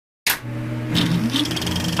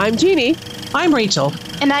I'm Jeannie. I'm Rachel.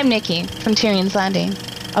 And I'm Nikki from Tyrion's Landing,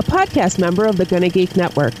 a podcast member of the GonnaGeek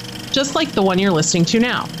network. Just like the one you're listening to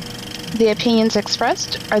now. The opinions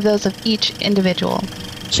expressed are those of each individual.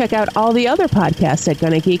 Check out all the other podcasts at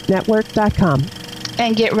GonnaGeekNetwork.com.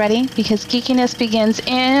 And get ready, because geekiness begins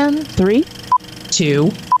in 3, 2,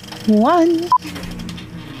 1.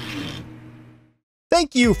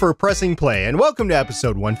 Thank you for pressing play, and welcome to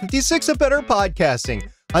episode 156 of Better Podcasting.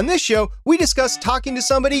 On this show, we discuss talking to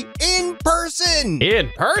somebody in person. In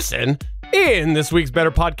person? In this week's Better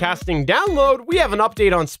Podcasting download, we have an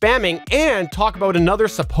update on spamming and talk about another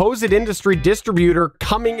supposed industry distributor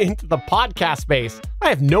coming into the podcast space. I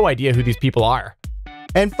have no idea who these people are.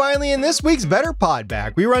 And finally, in this week's Better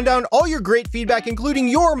Podback, we run down all your great feedback, including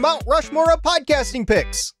your Mount Rushmore of podcasting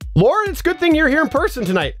picks. Lauren, it's a good thing you're here in person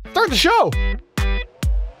tonight. Start the show.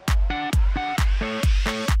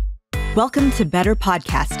 Welcome to Better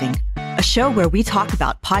Podcasting, a show where we talk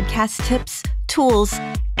about podcast tips, tools,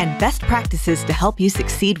 and best practices to help you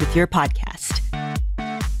succeed with your podcast.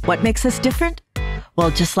 What makes us different?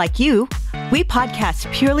 Well, just like you, we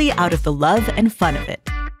podcast purely out of the love and fun of it.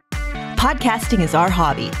 Podcasting is our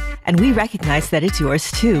hobby, and we recognize that it's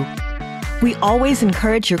yours too. We always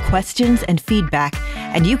encourage your questions and feedback,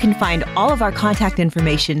 and you can find all of our contact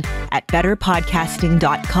information at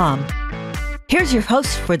betterpodcasting.com. Here's your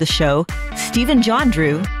host for the show, Stephen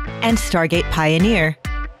Jondrew and Stargate Pioneer.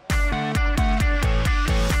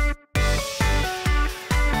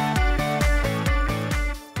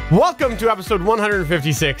 Welcome to episode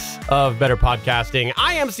 156 of Better Podcasting.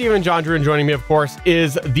 I am Stephen Jondrew, and joining me, of course,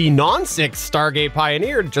 is the non-sick Stargate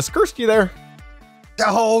Pioneer. Just cursed you there.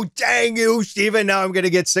 Oh, dang you, Steven. Now I'm going to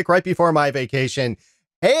get sick right before my vacation.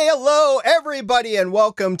 Hey, hello, everybody, and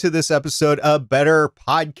welcome to this episode of Better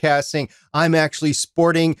Podcasting. I'm actually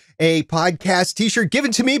sporting a podcast t-shirt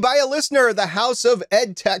given to me by a listener, the House of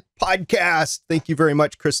EdTech Podcast. Thank you very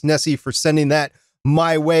much, Chris Nessie, for sending that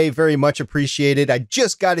my way. Very much appreciated. I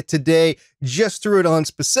just got it today, just threw it on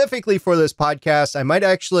specifically for this podcast. I might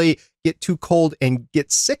actually get too cold and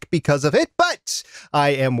get sick because of it, but I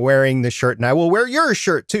am wearing the shirt, and I will wear your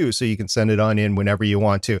shirt too, so you can send it on in whenever you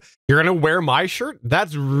want to. You're going to wear my shirt?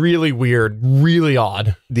 That's really weird, really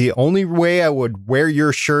odd. The only way I would wear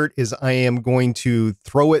your shirt is I am going to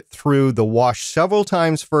throw it through the wash several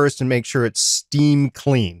times first and make sure it's steam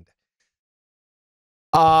cleaned.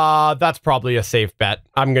 That's probably a safe bet.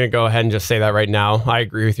 I'm going to go ahead and just say that right now. I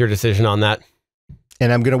agree with your decision on that.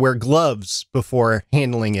 And I'm going to wear gloves before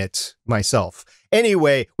handling it myself.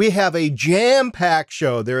 Anyway, we have a jam-packed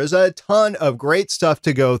show. There is a ton of great stuff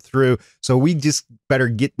to go through, so we just better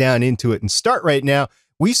get down into it and start right now.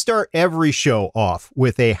 We start every show off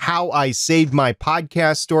with a How I Saved My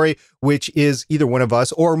Podcast story, which is either one of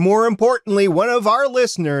us or, more importantly, one of our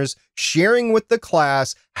listeners sharing with the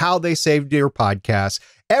class how they saved their podcast.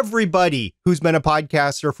 Everybody who's been a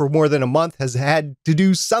podcaster for more than a month has had to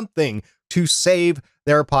do something to save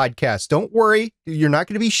their podcast. Don't worry, you're not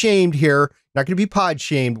going to be shamed here, not going to be pod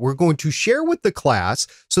shamed. We're going to share with the class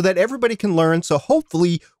so that everybody can learn. So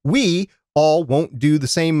hopefully we all won't do the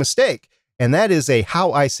same mistake. And that is a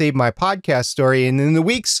How I Saved My Podcast story. And in the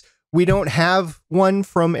weeks we don't have one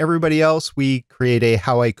from everybody else, we create a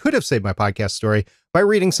How I Could Have Saved My Podcast story by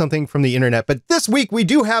reading something from the internet. But this week we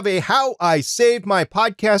do have a How I Saved My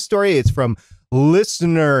Podcast story. It's from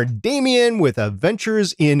listener Damien with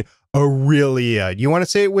Adventures in Aurelia. You want to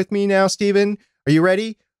say it with me now, Stephen? Are you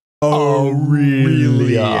ready?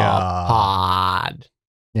 Aurelia. Pod.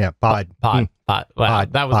 Yeah, pod. Wow,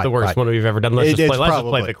 that was the worst one we've ever done. Let's just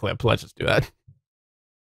play the clip. Let's just do that.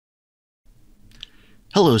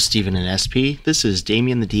 Hello, Stephen and SP. This is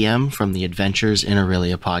Damien the DM from the Adventures in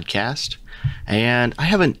Aurelia podcast. And I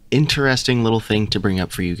have an interesting little thing to bring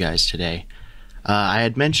up for you guys today. I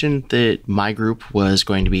had mentioned that my group was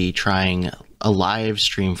going to be trying a live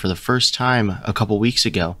stream for the first time a couple weeks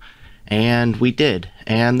ago, and we did.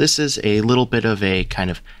 And this is a little bit of a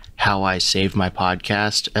kind of how I saved my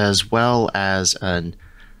podcast, as well as a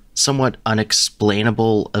somewhat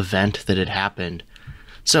unexplainable event that had happened.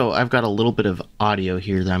 So I've got a little bit of audio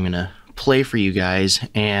here that I'm going to play for you guys.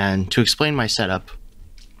 And to explain my setup,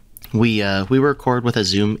 we record with a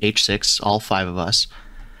Zoom H6, all 5 of us,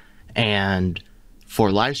 and for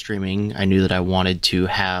live streaming, I knew that I wanted to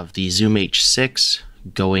have the Zoom H6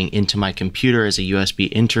 going into my computer as a USB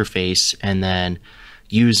interface, and then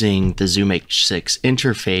using the Zoom H6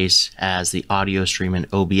 interface as the audio stream in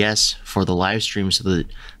OBS for the live stream, so that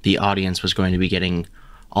the audience was going to be getting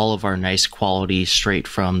all of our nice quality straight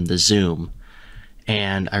from the Zoom.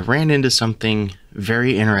 And I ran into something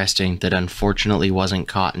very interesting that unfortunately wasn't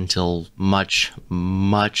caught until much,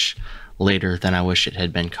 much later than I wish it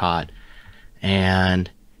had been caught. And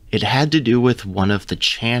it had to do with one of the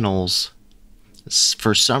channels,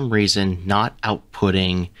 for some reason, not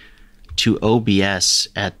outputting to OBS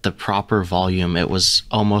at the proper volume. It was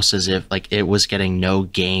almost as if like it was getting no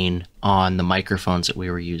gain on the microphones that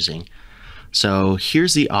we were using. So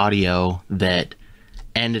here's the audio that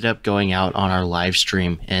ended up going out on our live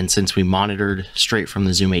stream, and since we monitored straight from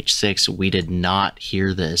the Zoom H6, we did not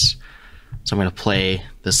hear this. So I'm going to play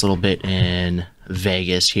this little bit in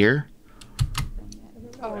Vegas here.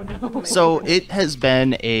 Oh, no. So it has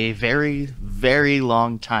been a very, very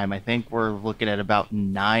long time. I think we're looking at about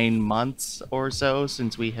 9 months or so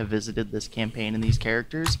since we have visited this campaign and these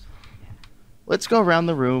characters. Let's go around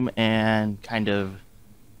the room and kind of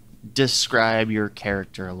describe your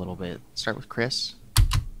character a little bit. Start with Chris.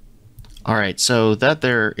 All right, so that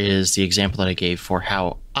there is the example that I gave for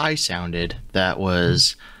how I sounded. That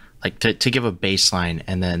was like to give a baseline,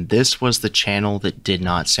 and then this was the channel that did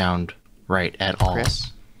not sound right at all.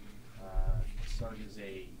 Chris? Sug is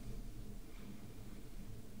he's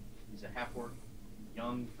a half-orc,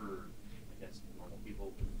 young for, I guess, normal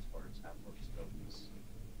people, but as far as half-orcs go, he's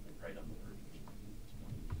like right on the verge of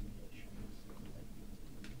 20-ish.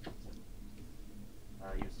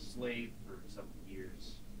 He was a slave for several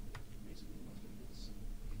years, basically most of his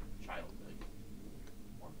childhood,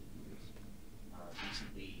 formative years.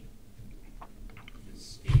 Recently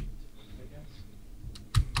escaped, I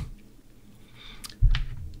guess.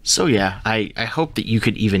 So yeah, I hope that you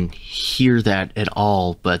could even hear that at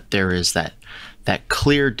all, but there is that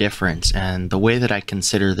clear difference. And the way that I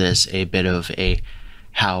consider this a bit of a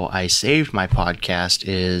how I saved my podcast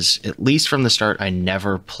is, at least from the start, I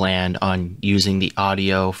never planned on using the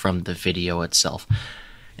audio from the video itself.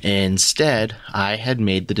 Instead, I had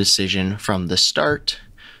made the decision from the start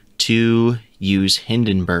to use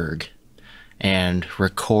Hindenburg and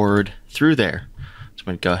record through there. So I'm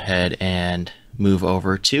going to go ahead and move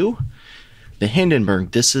over to the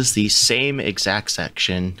Hindenburg. This is the same exact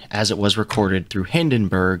section as it was recorded through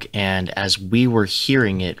Hindenburg and as we were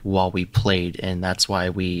hearing it while we played, and that's why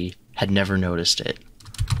we had never noticed it.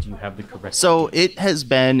 Do you have the correct... So it has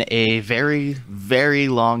been a very, very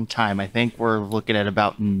long time. I think we're looking at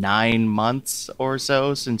about 9 months or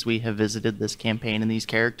so since we have visited this campaign and these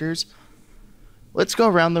characters. Let's go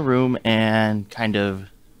around the room and kind of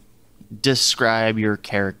describe your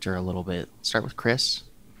character a little bit. Start with Chris.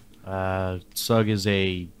 Sug is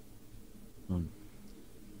he's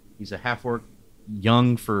a half-orc,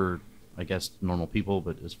 young for, I guess, normal people,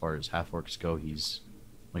 but as far as half-orcs go, he's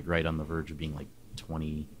like right on the verge of being like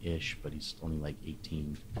 20-ish, but he's only like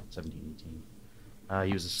 17, 18.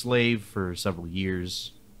 He was a slave for several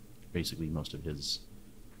years, basically most of his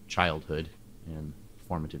childhood and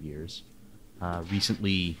formative years.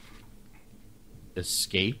 Recently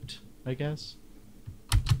escaped, I guess.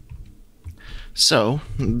 So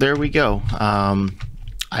there we go.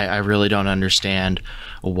 I really don't understand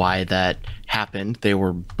why that happened. They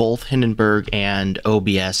were both Hindenburg and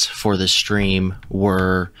OBS for the stream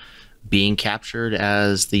were being captured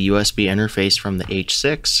as the USB interface from the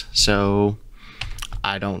H6. So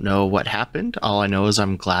I don't know what happened. All I know is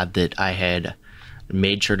I'm glad that I had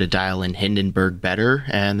made sure to dial in Hindenburg better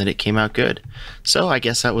and that it came out good. So I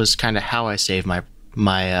guess that was kind of how I saved my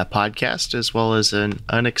podcast, as well as an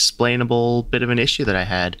unexplainable bit of an issue that I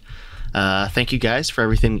had. Thank you guys for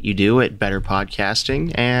everything that you do at Better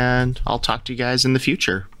Podcasting, and I'll talk to you guys in the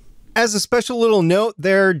future. As a special little note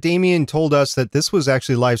there, Damien told us that this was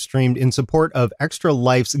actually live streamed in support of Extra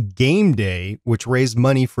Life's Game Day, which raised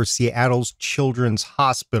money for Seattle's Children's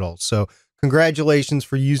Hospital. So congratulations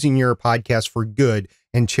for using your podcast for good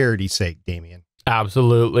and charity's sake, Damien.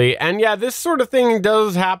 Absolutely. And yeah, this sort of thing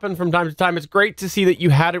does happen from time to time. It's great to see that you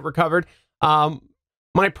had it recovered.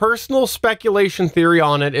 My personal speculation theory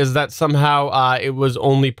on it is that somehow it was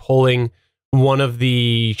only pulling one of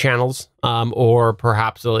the channels, or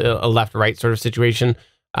perhaps a left-right sort of situation,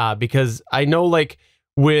 because I know, like,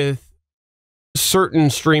 with certain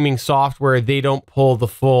streaming software, they don't pull the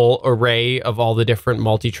full array of all the different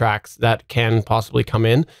multi-tracks that can possibly come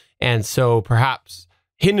in. And so perhaps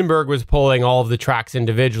Hindenburg was pulling all of the tracks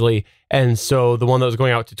individually, and so the one that was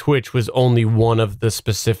going out to Twitch was only one of the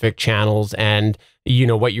specific channels, and you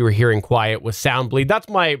know what you were hearing quiet was sound bleed. That's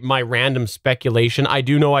my random speculation. I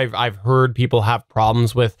do know I've heard people have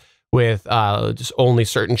problems with just only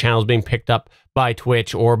certain channels being picked up by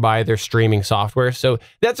Twitch or by their streaming software. So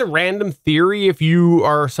that's a random theory. If you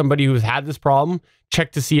are somebody who's had this problem,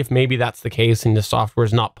 check to see if maybe that's the case and the software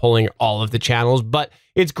is not pulling all of the channels. But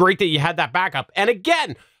it's great that you had that backup. And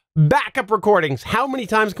again, Backup recordings. How many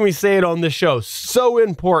times can we say it on this show? So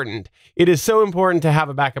important. It is so important to have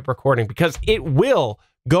a backup recording because it will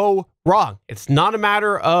go wrong. It's not a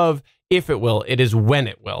matter of if it will, it is when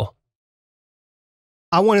it will.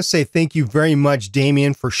 I want to say thank you very much,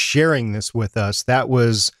 Damien, for sharing this with us. That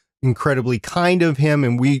was incredibly kind of him,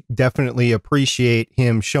 and we definitely appreciate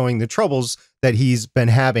him showing the troubles that he's been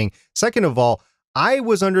having. Second of all, I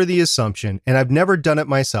was under the assumption, and I've never done it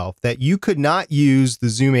myself, that you could not use the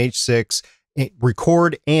Zoom H6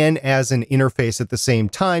 record and as an interface at the same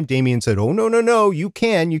time. Damien said, oh, no, you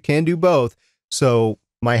can do both. So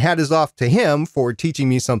my hat is off to him for teaching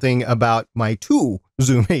me something about my two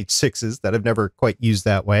Zoom H6s that I've never quite used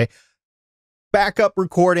that way. Backup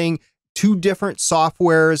recording, two different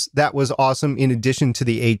softwares. That was awesome. In addition to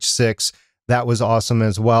the H6, that was awesome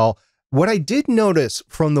as well. What I did notice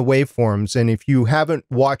from the waveforms, and if you haven't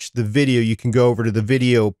watched the video, you can go over to the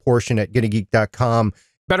video portion at GonnaGeek.com.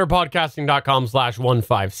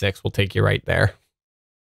 BetterPodcasting.com/156 will take you right there.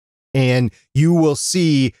 And you will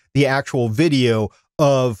see the actual video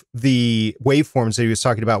of the waveforms that he was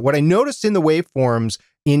talking about. What I noticed in the waveforms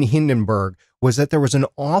in Hindenburg was that there was an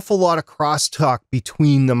awful lot of crosstalk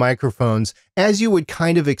between the microphones, as you would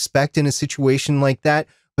kind of expect in a situation like that.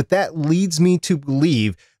 But that leads me to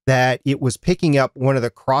believe that it was picking up one of the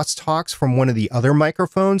crosstalks from one of the other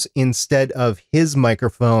microphones instead of his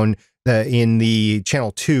microphone in the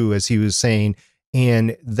channel 2, as he was saying.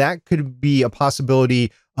 And that could be a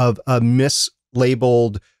possibility of a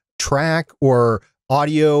mislabeled track or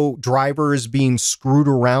audio drivers being screwed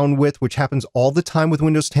around with, which happens all the time with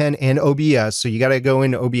Windows 10 and OBS. So you got to go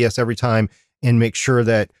into OBS every time and make sure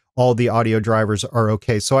that all the audio drivers are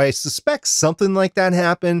okay. So I suspect something like that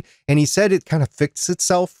happened. And he said it kind of fixed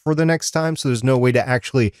itself for the next time. So there's no way to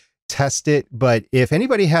actually test it. But if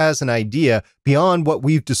anybody has an idea beyond what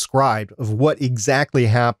we've described of what exactly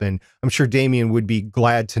happened, I'm sure Damien would be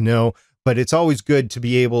glad to know. But it's always good to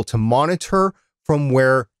be able to monitor from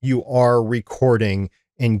where you are recording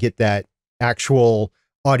and get that actual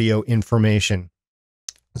audio information.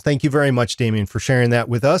 Thank you very much, Damien, for sharing that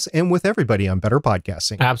with us and with everybody on Better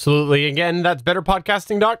Podcasting. Absolutely. Again, that's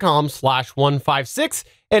betterpodcasting.com/156.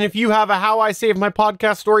 And if you have a How I Save My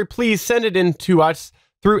Podcast story, please send it in to us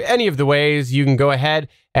through any of the ways. You can go ahead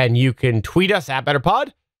and you can tweet us at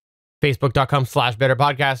BetterPod,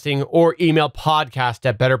 Facebook.com/BetterPodcasting, or email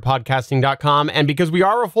podcast@betterpodcasting.com. And because we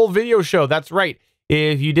are a full video show, that's right.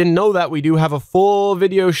 If you didn't know that, we do have a full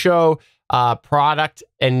video show product,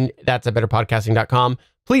 and that's at betterpodcasting.com.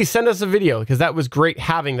 Please send us a video because that was great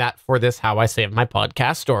having that for this How I Save My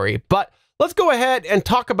Podcast story. But let's go ahead and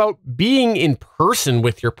talk about being in person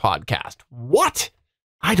with your podcast. What?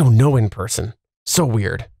 I don't know in person. So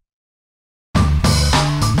weird.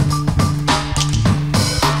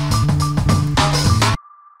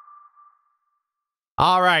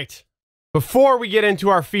 All right. Before we get into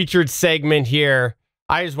our featured segment here,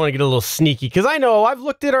 I just want to get a little sneaky because I know I've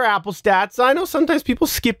looked at our Apple stats. I know sometimes people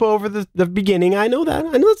skip over the beginning. I know that.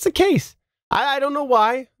 I know that's the case. I don't know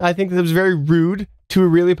why. I think that was very rude to a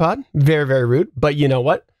really pod. Very, very rude. But you know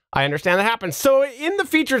what? I understand that happens. So in the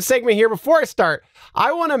featured segment here, before I start,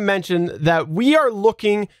 I want to mention that we are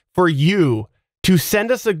looking for you to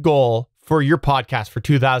send us a goal for your podcast for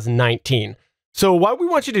 2019. So what we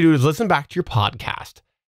want you to do is listen back to your podcast.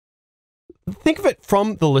 Think of it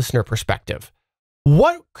from the listener perspective.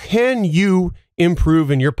 What can you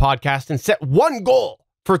improve in your podcast, and set one goal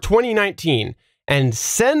for 2019 and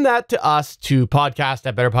send that to us to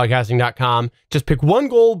podcast@betterpodcasting.com. Just pick one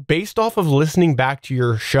goal based off of listening back to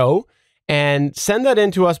your show and send that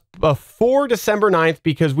in to us before December 9th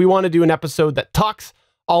because we want to do an episode that talks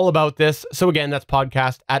all about this. So again, that's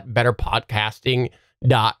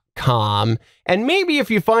podcast@betterpodcasting.com. And maybe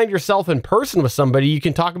if you find yourself in person with somebody, you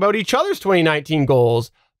can talk about each other's 2019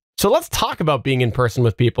 goals. So let's talk about being in person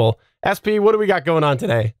with people. SP, what do we got going on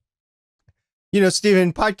today? You know,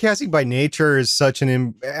 Stephen, podcasting by nature is such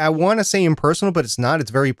I want to say impersonal, but it's not.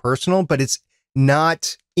 It's very personal, but it's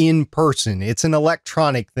not in person. It's an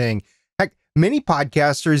electronic thing. Heck, many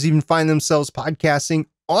podcasters even find themselves podcasting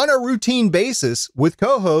on a routine basis with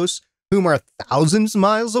co-hosts whom are thousands of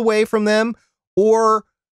miles away from them or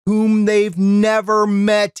whom they've never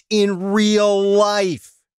met in real life.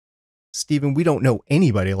 Stephen, we don't know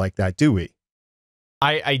anybody like that, do we?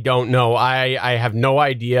 I don't know. I have no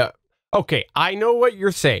idea. Okay, I know what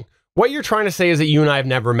you're saying. What you're trying to say is that you and I have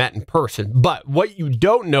never met in person. But what you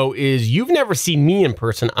don't know is you've never seen me in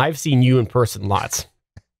person. I've seen you in person lots.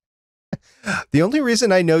 The only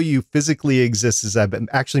reason I know you physically exist is I've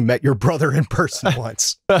actually met your brother in person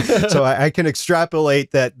once. So I can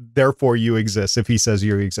extrapolate that, therefore you exist if he says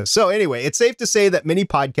you exist. So anyway, it's safe to say that many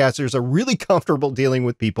podcasters are really comfortable dealing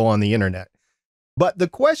with people on the internet. But the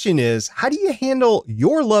question is, how do you handle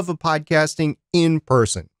your love of podcasting in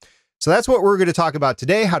person? So that's what we're going to talk about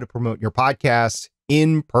today, how to promote your podcast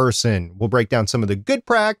in person. We'll break down some of the good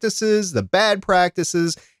practices, the bad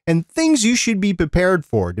practices, and things you should be prepared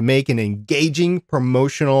for to make an engaging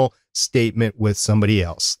promotional statement with somebody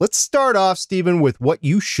else. Let's start off, Stephen, with what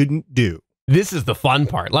you shouldn't do. This is the fun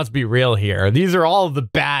part. Let's be real here. These are all of the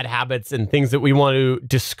bad habits and things that we want to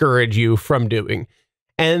discourage you from doing.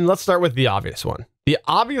 And let's start with the obvious one. The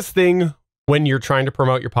obvious thing when you're trying to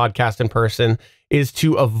promote your podcast in person is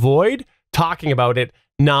to avoid talking about it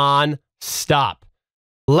non-stop.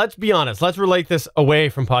 Let's be honest. Let's relate this away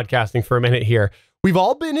from podcasting for a minute here. We've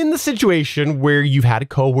all been in the situation where you've had a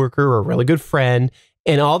coworker or a really good friend,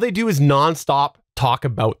 and all they do is nonstop talk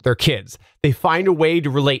about their kids. They find a way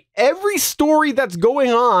to relate every story that's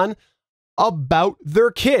going on about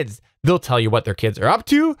their kids. They'll tell you what their kids are up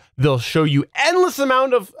to. They'll show you endless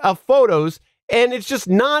amount of photos, and it's just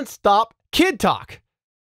nonstop kid talk.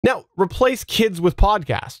 Now, replace kids with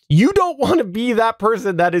podcasts. You don't want to be that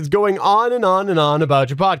person that is going on and on and on about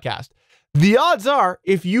your podcast. The odds are,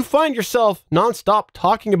 if you find yourself nonstop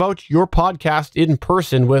talking about your podcast in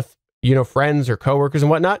person with, friends or coworkers and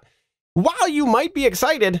whatnot, while you might be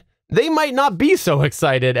excited, they might not be so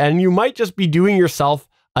excited, and you might just be doing yourself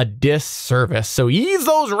a disservice. So ease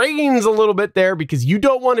those reins a little bit there, because you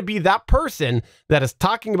don't want to be that person that is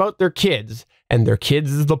talking about their kids, and their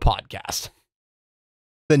kids is the podcast.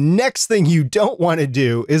 The next thing you don't want to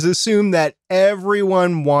do is assume that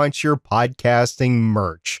everyone wants your podcasting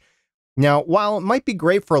merch. Now, while it might be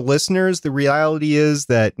great for listeners, the reality is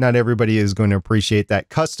that not everybody is going to appreciate that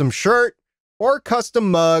custom shirt or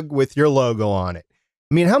custom mug with your logo on it.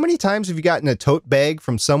 I mean, how many times have you gotten a tote bag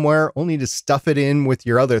from somewhere only to stuff it in with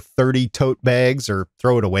your other 30 tote bags or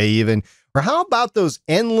throw it away even? Or how about those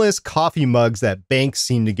endless coffee mugs that banks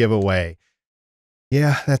seem to give away?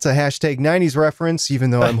 Yeah, that's a hashtag 90s reference,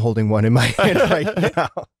 even though I'm holding one in my hand right now.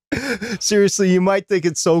 Seriously, you might think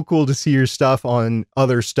it's so cool to see your stuff on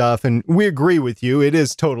other stuff, and we agree with you. It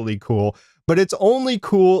is totally cool, but it's only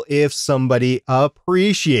cool if somebody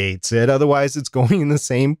appreciates it. Otherwise, it's going in the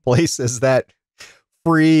same place as that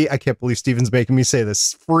free, I can't believe Steven's making me say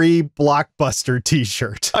this, free Blockbuster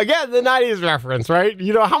t-shirt. Again, the 90s reference, right?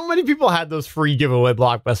 How many people had those free giveaway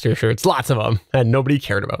Blockbuster shirts? Lots of them, and nobody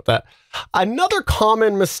cared about that. Another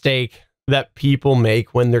common mistake that people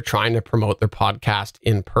make when they're trying to promote their podcast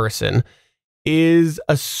in person is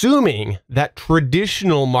assuming that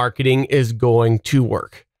traditional marketing is going to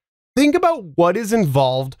work. Think about what is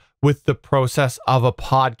involved with the process of a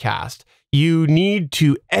podcast. You need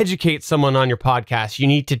to educate someone on your podcast. You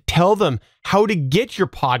need to tell them how to get your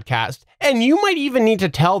podcast. And you might even need to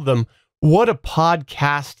tell them what a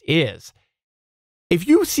podcast is. If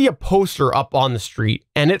you see a poster up on the street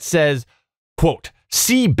and it says, quote,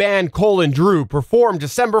 "See band Jondrew perform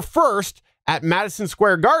December 1st at Madison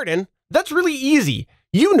Square Garden," that's really easy.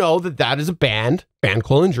 You know that is a band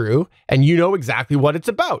Jondrew, and you know exactly what it's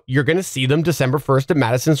about. You're going to see them December 1st at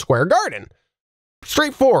Madison Square Garden.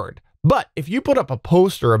 Straightforward. But if you put up a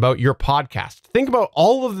poster about your podcast, think about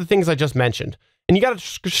all of the things I just mentioned, and you got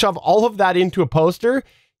to shove all of that into a poster.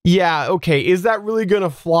 Yeah, okay, is that really going to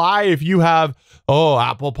fly if you have,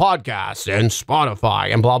 Apple Podcasts and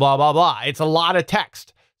Spotify and blah, blah, blah, blah? It's a lot of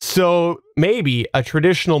text. So maybe a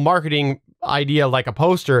traditional marketing idea like a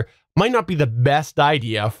poster might not be the best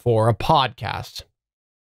idea for a podcast.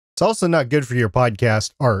 It's also not good for your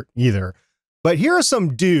podcast art either. But here are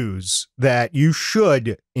some do's that you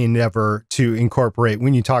should endeavor to incorporate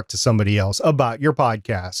when you talk to somebody else about your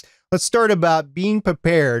podcast. Let's start about being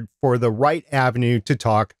prepared for the right avenue to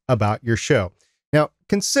talk about your show. Now,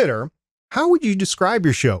 consider, how would you describe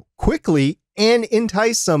your show quickly and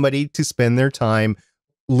entice somebody to spend their time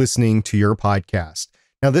listening to your podcast?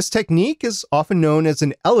 Now, this technique is often known as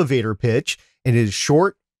an elevator pitch. It is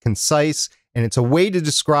short, concise, and it's a way to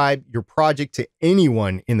describe your project to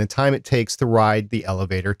anyone in the time it takes to ride the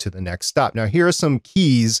elevator to the next stop. Now, here are some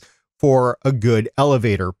keys for a good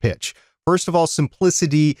elevator pitch. First of all,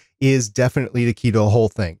 simplicity is definitely the key to the whole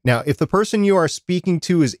thing. Now, if the person you are speaking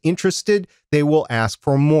to is interested, they will ask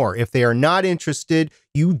for more. If they are not interested,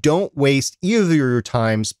 you don't waste either of your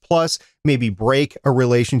times, plus maybe break a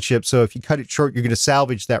relationship. So if you cut it short, you're going to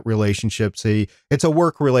salvage that relationship. Say it's a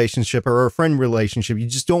work relationship or a friend relationship. You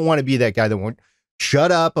just don't want to be that guy that won't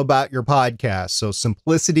shut up about your podcast. So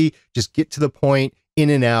simplicity, just get to the point,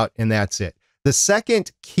 in and out, and that's it. The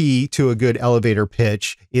second key to a good elevator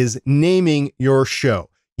pitch is naming your show.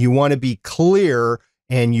 You want to be clear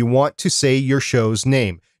and you want to say your show's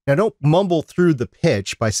name. Now, don't mumble through the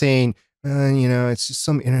pitch by saying, it's just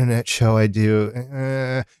some internet show I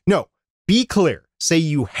do. No, be clear. Say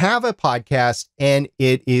you have a podcast and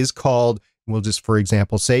it is called, we'll just, for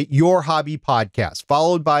example, say Your Hobby Podcast,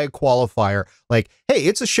 followed by a qualifier like, hey,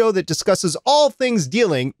 it's a show that discusses all things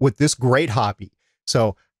dealing with this great hobby.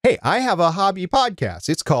 So, hey, I have a hobby podcast.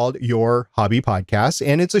 It's called Your Hobby Podcast,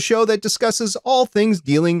 and it's a show that discusses all things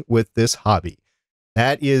dealing with this hobby.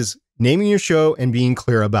 That is naming your show and being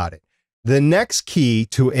clear about it. The next key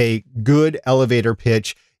to a good elevator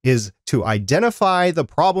pitch is to identify the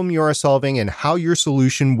problem you are solving and how your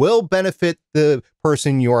solution will benefit the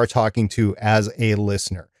person you are talking to as a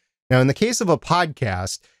listener. Now, in the case of a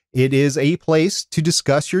podcast, it is a place to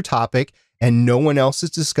discuss your topic and no one else is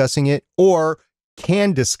discussing it or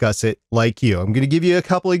can discuss it like you. I'm going to give you a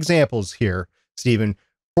couple examples here, Stephen.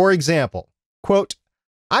 For example, quote,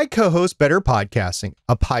 I co-host Better Podcasting,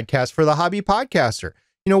 a podcast for the hobby podcaster.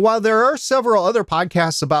 While there are several other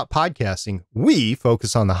podcasts about podcasting, we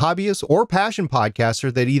focus on the hobbyist or passion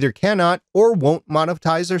podcaster that either cannot or won't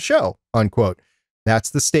monetize their show, unquote. That's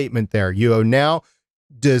the statement there. You have now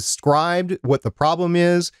described what the problem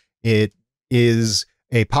is. It is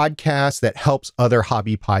a podcast that helps other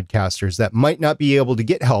hobby podcasters that might not be able to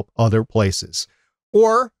get help other places.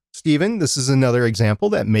 Or, Stephen, this is another example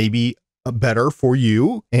that may be better for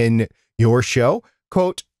you in your show.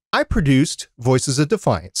 Quote, I produced Voices of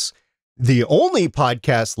Defiance, the only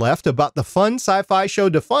podcast left about the fun sci-fi show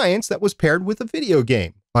Defiance that was paired with a video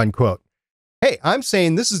game, unquote. Hey, I'm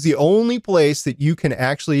saying this is the only place that you can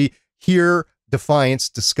actually hear Defiance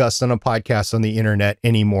discussed on a podcast on the internet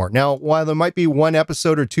anymore. Now, while there might be one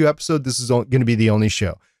episode or two episodes, this is going to be the only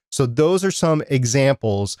show. So those are some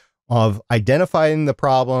examples of identifying the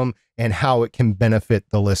problem and how it can benefit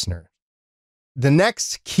the listener. The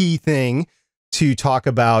next key thing to talk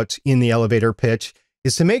about in the elevator pitch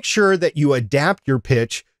is to make sure that you adapt your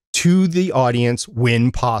pitch to the audience when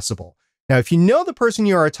possible. Now, if you know the person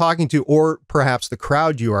you are talking to, or perhaps the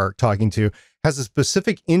crowd you are talking to, has a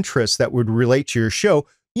specific interest that would relate to your show,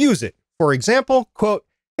 use it. For example, quote,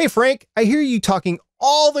 hey, Frank, I hear you talking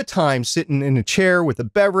all the time sitting in a chair with a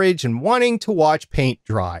beverage and wanting to watch paint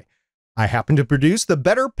dry. I happen to produce the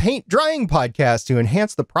Better Paint Drying Podcast to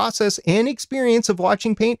enhance the process and experience of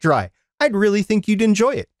watching paint dry. I'd really think you'd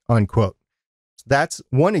enjoy it, unquote. That's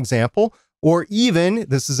one example. Or even,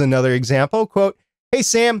 this is another example, quote, hey,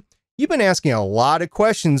 Sam, you've been asking a lot of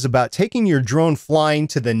questions about taking your drone flying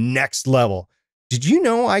to the next level. Did you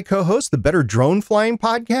know I co-host the Better Drone Flying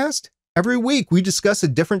Podcast? Every week, we discuss a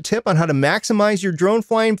different tip on how to maximize your drone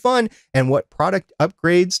flying fun and what product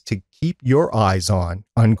upgrades to keep your eyes on,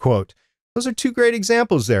 unquote. Those are two great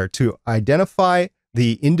examples there to identify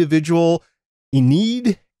the individual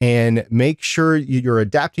need and make sure you're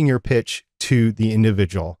adapting your pitch to the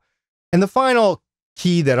individual. And the final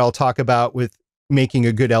key that I'll talk about with making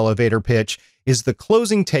a good elevator pitch is the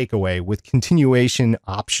closing takeaway with continuation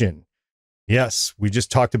option. Yes, we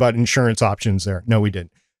just talked about insurance options there. No, we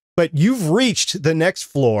didn't. But you've reached the next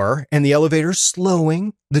floor and the elevator's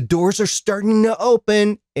slowing, the doors are starting to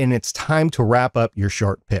open, and it's time to wrap up your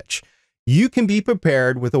short pitch. You can be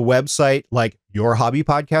prepared with a website like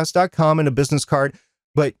yourhobbypodcast.com and a business card,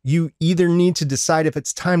 but you either need to decide if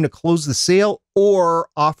it's time to close the sale or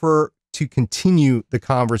offer to continue the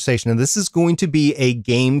conversation. And this is going to be a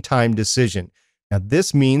game time decision. Now,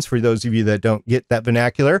 this means, for those of you that don't get that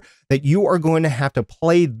vernacular, that you are going to have to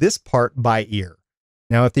play this part by ear.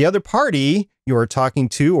 Now, if the other party you are talking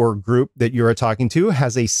to or group that you are talking to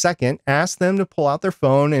has a second, ask them to pull out their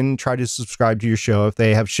phone and try to subscribe to your show if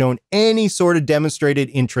they have shown any sort of demonstrated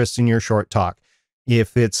interest in your short talk.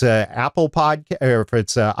 If it's an Apple podcast, or if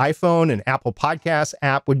it's an iPhone, an Apple Podcast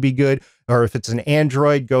app would be good. Or if it's an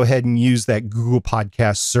Android, go ahead and use that Google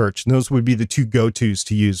Podcast search. And those would be the two go-tos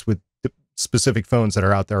to use with the specific phones that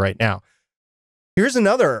are out there right now. Here's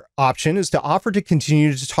another option, is to offer to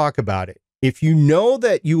continue to talk about it. If you know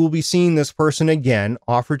that you will be seeing this person again,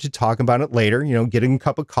 offer to talk about it later, getting a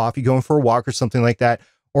cup of coffee, going for a walk or something like that,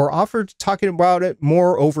 or offer to talk about it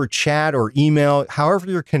more over chat or email, however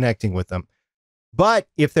you're connecting with them. But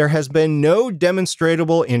if there has been no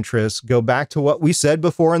demonstrable interest, go back to what we said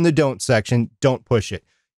before in the don't section. Don't push it.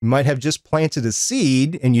 You might have just planted a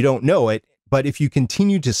seed and you don't know it. But if you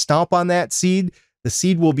continue to stomp on that seed, the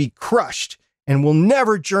seed will be crushed and will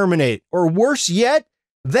never germinate. Or worse yet,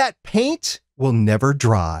 that paint will never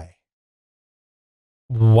dry.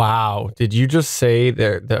 Wow. Did you just say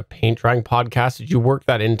the paint drying podcast? Did you work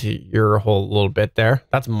that into your whole little bit there?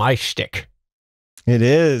 That's my shtick. It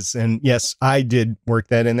is. And yes, I did work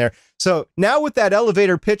that in there. So now with that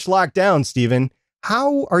elevator pitch locked down, Stephen,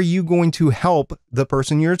 how are you going to help the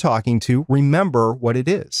person you're talking to remember what it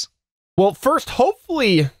is? Well, first,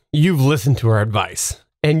 hopefully you've listened to our advice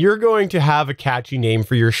and you're going to have a catchy name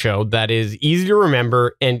for your show that is easy to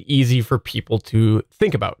remember and easy for people to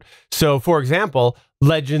think about. So, for example,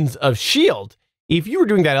 Legends of S.H.I.E.L.D. If you were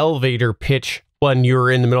doing that elevator pitch when you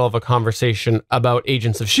were in the middle of a conversation about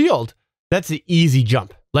Agents of S.H.I.E.L.D., that's an easy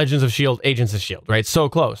jump. Legends of S.H.I.E.L.D., Agents of S.H.I.E.L.D., right? So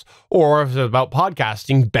close. Or if it's about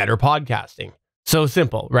podcasting, Better Podcasting. So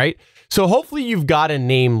simple, right? So hopefully you've got a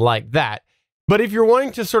name like that. But if you're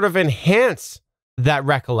wanting to sort of enhance that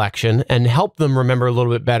recollection and help them remember a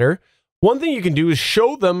little bit better, one thing you can do is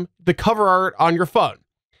show them the cover art on your phone.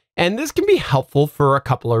 And this can be helpful for a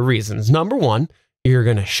couple of reasons. Number one, you're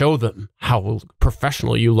going to show them how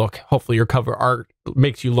professional you look. Hopefully your cover art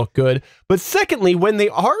makes you look good. But secondly, when they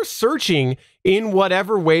are searching in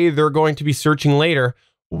whatever way they're going to be searching later,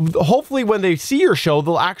 hopefully when they see your show,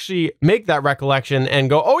 they'll actually make that recollection and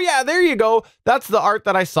go, oh yeah, there you go. That's the art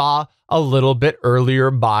that I saw a little bit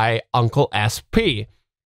earlier by Uncle SP.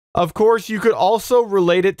 Of course, you could also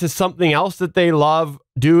relate it to something else that they love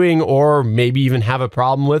doing or maybe even have a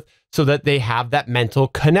problem with so that they have that mental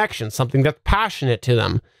connection, something that's passionate to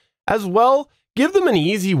them. As well, give them an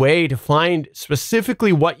easy way to find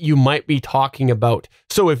specifically what you might be talking about.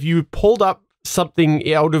 So if you pulled up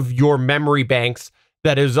something out of your memory banks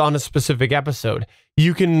that is on a specific episode,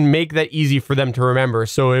 you can make that easy for them to remember.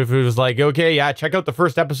 So if it was like, okay, yeah, check out the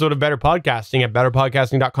first episode of Better Podcasting at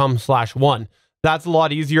betterpodcasting.com/1. That's a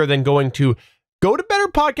lot easier than go to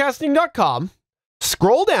betterpodcasting.com,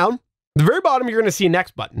 scroll down, at the very bottom, you're going to see a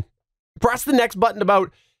next button. Press the next button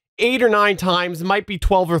about 8 or 9 times. It might be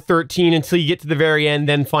 12 or 13 until you get to the very end,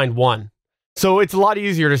 then find 1. So it's a lot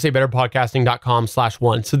easier to say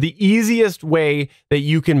betterpodcasting.com/1. So the easiest way that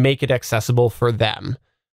you can make it accessible for them.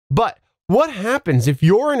 But what happens if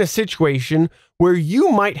you're in a situation where you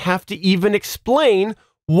might have to even explain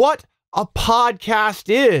what a podcast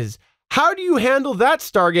is? How do you handle that,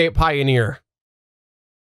 Stargate Pioneer?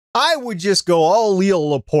 I would just go all Leo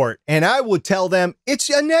Laporte and I would tell them it's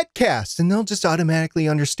a netcast and they'll just automatically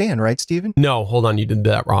understand, right, Stephen? No, hold on. You did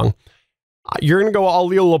that wrong. You're going to go all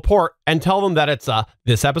Leo Laporte and tell them that it's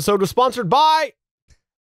this episode was sponsored by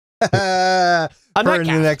for the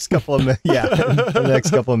next couple of minutes. Yeah, the next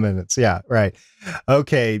couple of minutes. Yeah, right.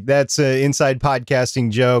 Okay, that's an inside podcasting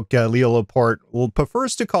joke. Leo Laporte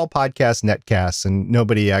prefers to call podcasts netcasts, and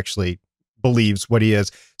nobody actually believes what he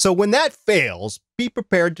is. So when that fails, be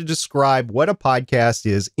prepared to describe what a podcast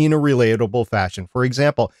is in a relatable fashion. For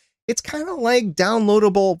example, it's kind of like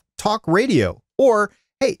downloadable talk radio, or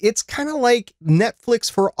hey, it's kind of like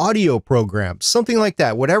Netflix for audio programs, something like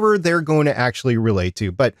that, whatever they're going to actually relate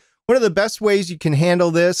to. But one of the best ways you can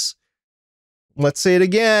handle this, let's say it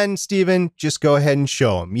again, Stephen, just go ahead and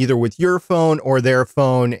show them either with your phone or their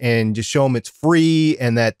phone and just show them it's free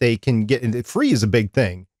and that they can get it. Free is a big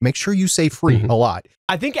thing. Make sure you say free a lot.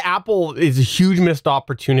 I think Apple is a huge missed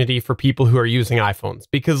opportunity for people who are using iPhones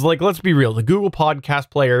because, like, let's be real, the Google Podcast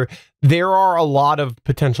Player, there are a lot of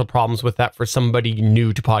potential problems with that for somebody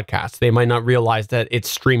new to podcasts. They might not realize that it's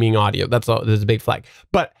streaming audio. That's a big flag.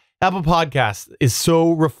 But Apple Podcasts is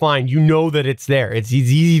so refined. You know that it's there. It's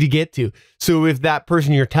easy to get to. So if that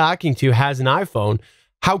person you're talking to has an iPhone,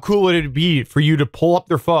 how cool would it be for you to pull up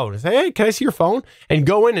their phone and say, hey, can I see your phone? And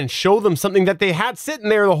go in and show them something that they had sitting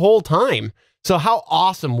there the whole time. So how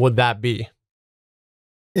awesome would that be?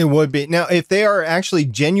 It would be. Now, if they are actually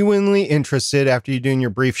genuinely interested after you're doing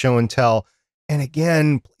your brief show and tell, and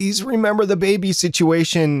again, please remember the baby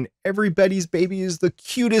situation. Everybody's baby is the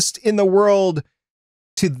cutest in the world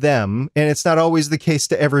to them, and it's not always the case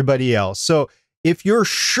to everybody else. So if you're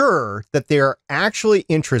sure that they're actually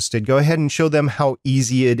interested, go ahead and show them how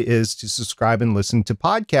easy it is to subscribe and listen to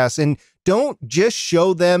podcasts. And don't just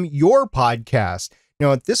show them your podcast.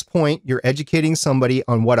 Now, at this point, you're educating somebody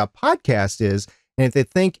on what a podcast is. And if they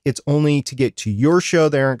think it's only to get to your show,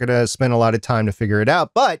 they aren't going to spend a lot of time to figure it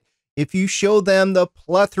out. But if you show them the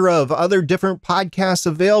plethora of other different podcasts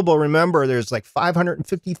available, remember, there's like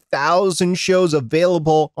 550,000 shows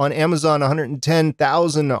available on Amazon.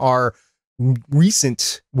 110,000 are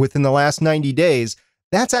recent within the last 90 days.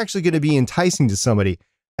 That's actually going to be enticing to somebody.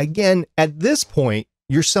 Again, at this point,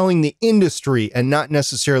 you're selling the industry and not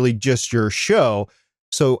necessarily just your show.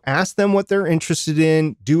 So ask them what they're interested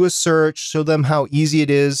in, do a search, show them how easy it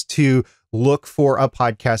is to look for a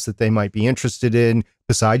podcast that they might be interested in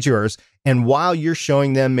besides yours. And while you're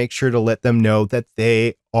showing them, make sure to let them know that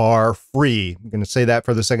they are free. I'm going to say that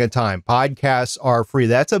for the second time. Podcasts are free.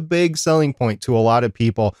 That's a big selling point to a lot of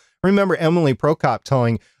people. I remember Emily Prokop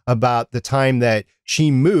telling about the time that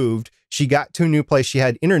she moved. She got to a new place. She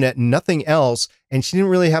had internet and nothing else. And she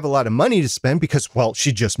didn't really have a lot of money to spend because, well,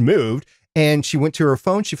 she just moved. And she went to her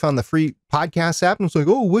phone. She found the free podcast app and was like,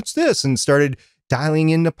 oh, what's this? And started dialing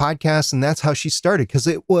into podcasts. And that's how she started because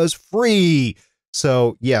it was free.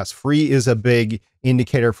 So yes, free is a big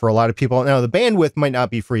indicator for a lot of people. Now, the bandwidth might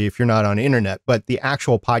not be free if you're not on internet, but the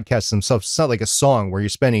actual podcasts themselves, it's not like a song where you're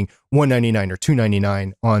spending $1.99 or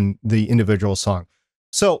 $2.99 on the individual song.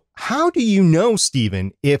 So how do you know,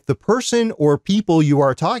 Stephen, if the person or people you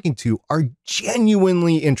are talking to are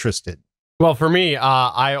genuinely interested? Well, for me,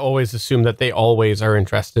 I always assume that they always are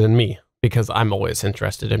interested in me because I'm always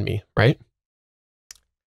interested in me, right?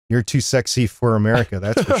 You're too sexy for America,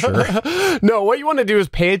 that's for sure. No, what you want to do is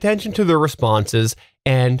pay attention to their responses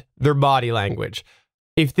and their body language.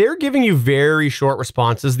 If they're giving you very short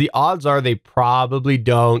responses, the odds are they probably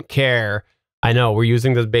don't care. I know we're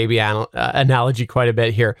using this baby analogy quite a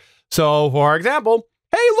bit here. So, for example,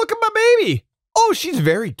 hey, look at my baby. Oh, she's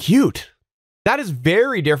very cute. That is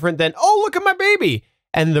very different than, oh, look at my baby.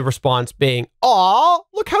 And the response being, aw,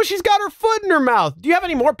 look how she's got her foot in her mouth. Do you have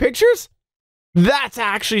any more pictures? That's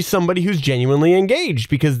actually somebody who's genuinely engaged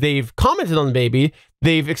because they've commented on the baby,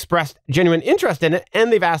 they've expressed genuine interest in it,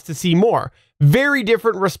 and they've asked to see more. Very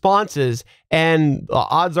different responses, and the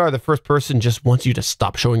odds are the first person just wants you to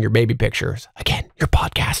stop showing your baby pictures. Again, your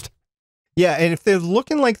podcast. Yeah, and if they're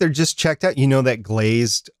looking like they're just checked out, you know, that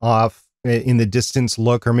glazed off in the distance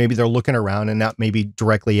look, or maybe they're looking around and not maybe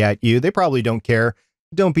directly at you. They probably don't care.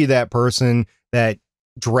 Don't be that person that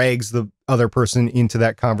drags the other person into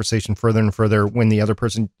that conversation further and further when the other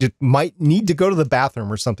person might need to go to the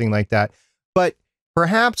bathroom or something like that. But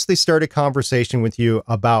perhaps they start a conversation with you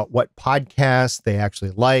about what podcasts they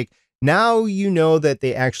actually like. Now you know that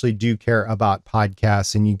they actually do care about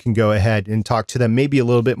podcasts, and you can go ahead and talk to them maybe a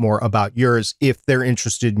little bit more about yours if they're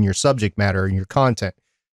interested in your subject matter and your content.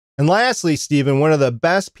 And lastly, Stephen, one of the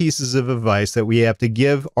best pieces of advice that we have to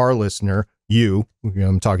give our listener, you,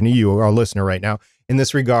 I'm talking to you, our listener right now, in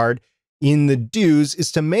this regard, in the do's,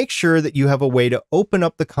 is to make sure that you have a way to open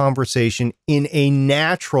up the conversation in a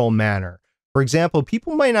natural manner. For example,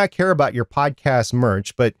 people might not care about your podcast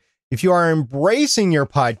merch, but if you are embracing your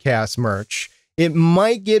podcast merch, it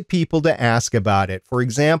might get people to ask about it. For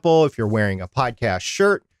example, if you're wearing a podcast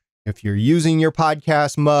shirt, if you're using your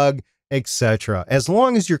podcast mug, etc. As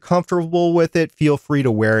long as you're comfortable with it, feel free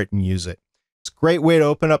to wear it and use it. It's a great way to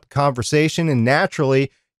open up a conversation, and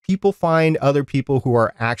naturally, people find other people who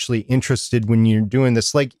are actually interested when you're doing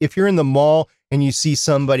this. Like if you're in the mall and you see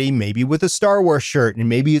somebody maybe with a Star Wars shirt, and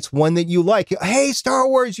maybe it's one that you like. Hey, Star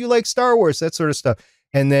Wars, you like Star Wars, that sort of stuff.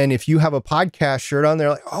 And then if you have a podcast shirt on, they're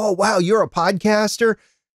like, oh, wow, you're a podcaster.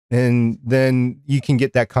 And then you can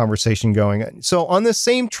get that conversation going. So on the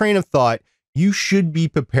same train of thought, you should be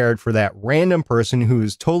prepared for that random person who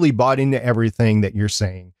is totally bought into everything that you're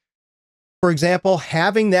saying. For example,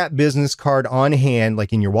 having that business card on hand,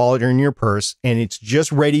 like in your wallet or in your purse, and it's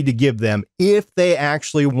just ready to give them if they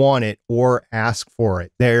actually want it or ask for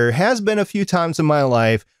it. There has been a few times in my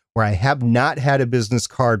life where I have not had a business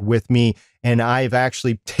card with me, and I've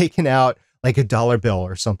actually taken out like a dollar bill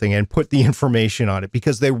or something and put the information on it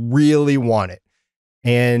because they really want it.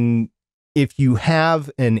 And if you have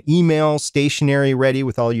an email stationery ready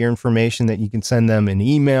with all your information, that you can send them an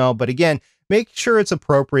email. But again, make sure it's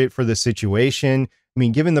appropriate for the situation. I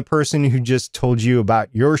mean, given the person who just told you about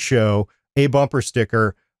your show, a bumper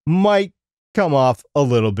sticker might come off a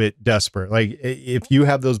little bit desperate. Like if you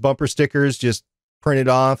have those bumper stickers, just print it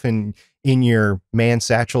off and in your man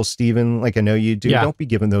satchel, Stephen, like I know you do. Yeah. Don't be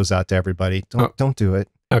giving those out to everybody. Don't do it.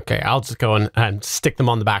 Okay, I'll just go and stick them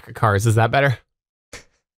on the back of cars. Is that better?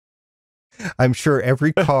 I'm sure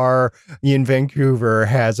every car in Vancouver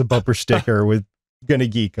has a bumper sticker with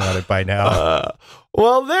GonnaGeek on it by now.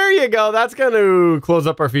 Well, there you go. That's going to close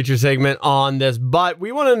up our feature segment on this. But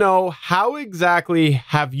we want to know, how exactly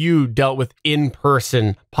have you dealt with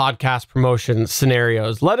in-person podcast promotion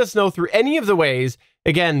scenarios? Let us know through any of the ways.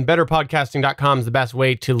 Again, betterpodcasting.com is the best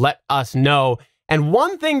way to let us know. And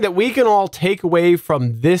one thing that we can all take away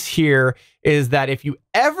from this here is that if you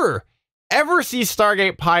ever see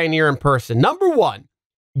Stargate Pioneer in person, number one,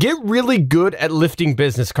 get really good at lifting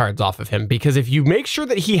business cards off of him, because if you make sure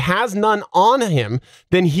that he has none on him,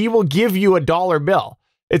 then he will give you a dollar bill.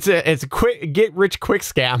 It's a quick get rich quick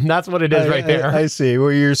scam. That's what it is right there. I see.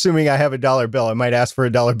 Well, you're assuming I have a dollar bill. I might ask for a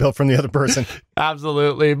dollar bill from the other person.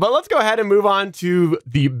 Absolutely. But let's go ahead and move on to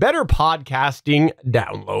the Better Podcasting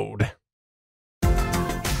download.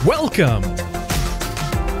 Welcome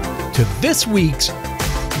to this week's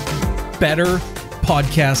Better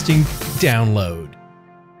Podcasting download.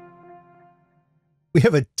 We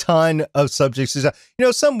have a ton of subjects. You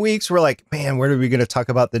know, some weeks we're like, man, where are we going to talk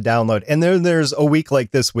about the download? And then there's a week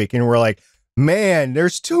like this week, and we're like, man,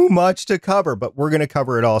 there's too much to cover, but we're going to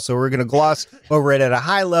cover it all. So we're going to gloss over it at a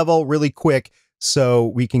high level really quick so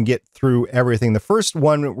we can get through everything. The first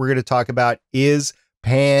one we're going to talk about is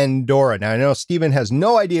Pandora. Now, I know Stephen has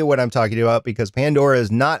no idea what I'm talking about because Pandora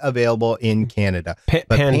is not available in Canada.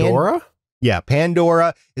 Pandora? Yeah,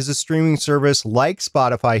 Pandora is a streaming service like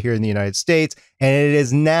Spotify here in the United States, and it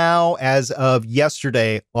is now, as of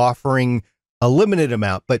yesterday, offering a limited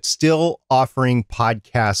amount, but still offering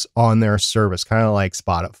podcasts on their service, kind of like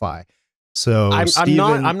Spotify. So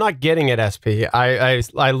I'm not getting it, SP. I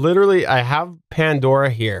literally have Pandora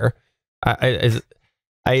here.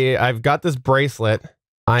 I've got this bracelet.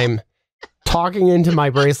 I'm talking into my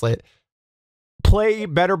bracelet. Play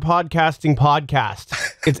Better Podcasting podcast.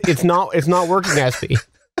 It's not working, SP.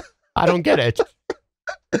 I don't get it.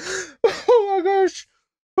 Oh my gosh.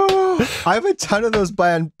 I have a ton of those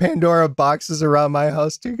Pandora boxes around my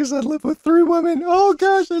house too, because I live with 3 women. Oh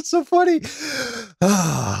gosh, that's so funny.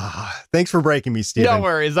 Thanks for breaking me, Stephen. No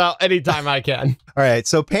worries. Anytime I can. All right.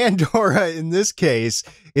 So Pandora in this case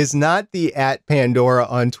is not the @Pandora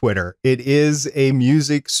on Twitter. It is a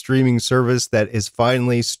music streaming service that is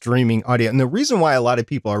finally streaming audio. And the reason why a lot of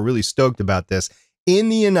people are really stoked about this in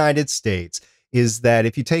the United States is that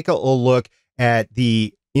if you take a look at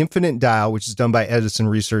the Infinite Dial, which is done by Edison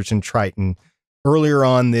Research and Triton earlier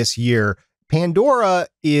on this year, Pandora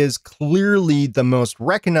is clearly the most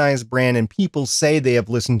recognized brand, and people say they have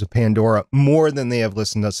listened to Pandora more than they have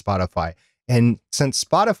listened to Spotify. And since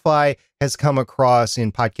Spotify has come across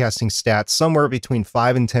in podcasting stats somewhere between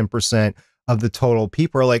 5 and 10% of the total,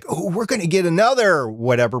 people are like, oh, we're going to get another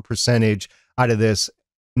whatever percentage out of this.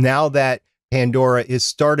 Now that Pandora is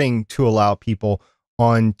starting to allow people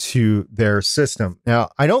onto their system. Now,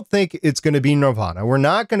 I don't think it's going to be Nirvana. We're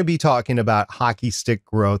not going to be talking about hockey stick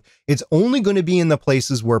growth. It's only going to be in the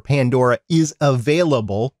places where Pandora is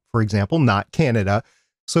available, for example, not Canada.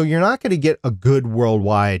 So you're not going to get a good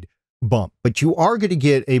worldwide bump, but you are going to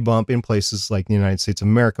get a bump in places like the United States of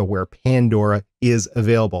America where Pandora is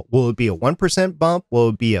available. Will it be a 1% bump? Will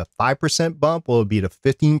it be a 5% bump? Will it be a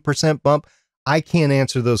 15% bump? I can't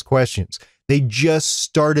answer those questions. They just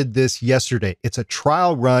started this yesterday. It's a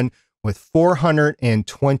trial run with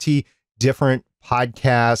 420 different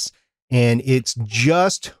podcasts, and it's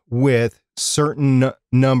just with certain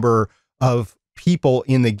number of people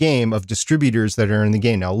in the game, of distributors that are in the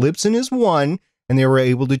game. Now, Libsyn is one, and they were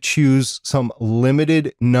able to choose some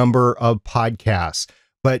limited number of podcasts,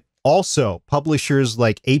 but also publishers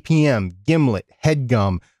like APM, Gimlet,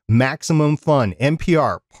 HeadGum, Maximum Fun,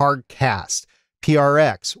 NPR, Podcast,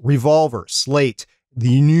 PRX, Revolver, Slate,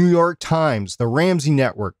 the New York Times, the Ramsey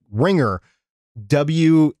Network, Ringer,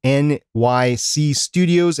 WNYC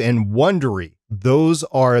Studios, and Wondery. Those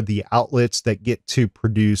are the outlets that get to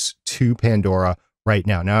produce to Pandora right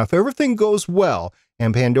now. Now, if everything goes well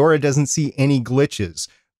and Pandora doesn't see any glitches,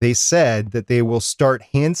 they said that they will start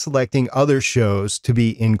hand selecting other shows to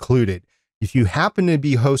be included. If you happen to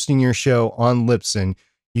be hosting your show on Libsyn,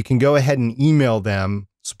 you can go ahead and email them,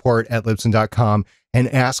 support@libsyn.com, and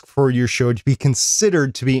ask for your show to be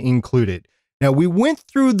considered to be included. Now, we went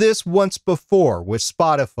through this once before with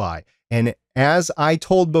Spotify, and as I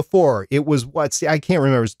told before, it was I can't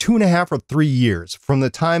remember, it was 2.5 or 3 years from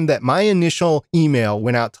the time that my initial email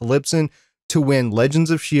went out to Libsyn to when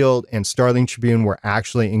Legends of S.H.I.E.L.D. and Starling Tribune were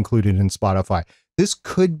actually included in Spotify. This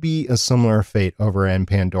could be a similar fate over in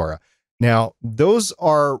Pandora. Now, those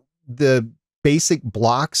are the basic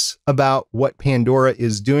blocks about what Pandora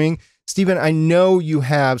is doing. Stephen, I know you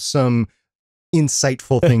have some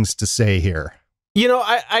insightful things to say here. You know,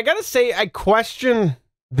 I gotta say, I question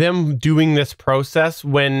them doing this process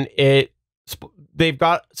when they've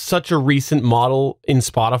got such a recent model in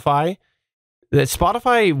Spotify. That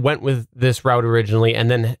Spotify went with this route originally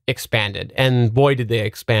and then expanded, and boy, did they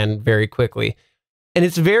expand very quickly. And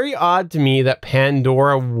it's very odd to me that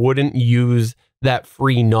Pandora wouldn't use that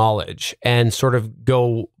free knowledge and sort of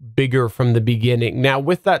go bigger from the beginning. Now,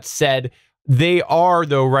 with that said, they are,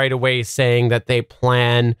 though, right away saying that they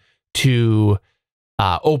plan to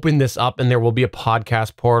open this up and there will be a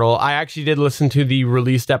podcast portal. I actually did listen to the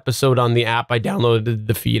released episode on the app. I downloaded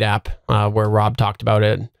the feed app where Rob talked about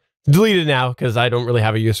it. Deleted now because I don't really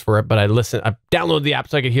have a use for it, but I downloaded the app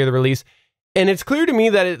so I could hear the release. And it's clear to me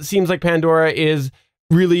that it seems like Pandora is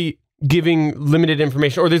really giving limited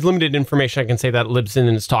information, or there's limited information I can say that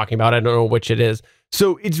Libsyn is talking about. I don't know which it is.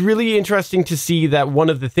 So it's really interesting to see that one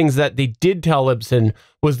of the things that they did tell Libsyn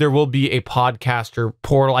was there will be a podcaster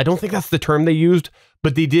portal. I don't think that's the term they used,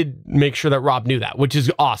 but they did make sure that Rob knew that, which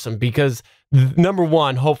is awesome because number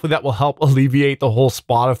one, hopefully that will help alleviate the whole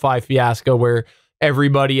Spotify fiasco where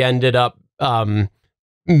everybody ended up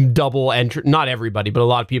double entry. Not everybody, but a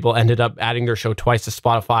lot of people ended up adding their show twice to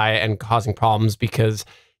Spotify and causing problems because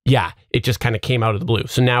it just kind of came out of the blue.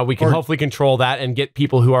 So now we can hopefully control that and get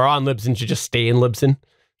people who are on Libsyn to just stay in Libsyn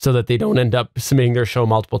so that they don't end up submitting their show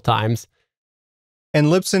multiple times. And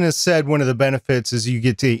Libsyn has said one of the benefits is you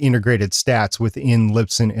get to integrated stats within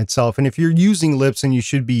Libsyn itself. And if you're using Libsyn, you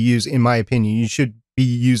should be using, in my opinion, you should be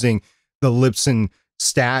using the Libsyn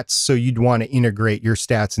stats. So you'd want to integrate your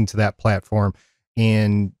stats into that platform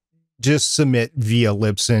and just submit via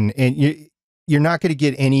Libsyn. And you're not going to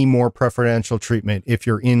get any more preferential treatment if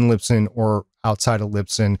you're in Libsyn or outside of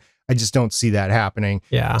Libsyn. I just don't see that happening.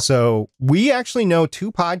 Yeah. So we actually know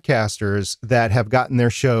 2 podcasters that have gotten their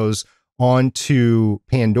shows onto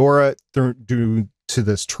Pandora due to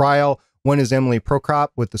this trial. One is Emily Prokop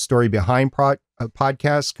with the Story Behind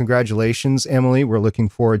podcast. Congratulations, Emily. We're looking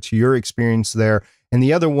forward to your experience there. And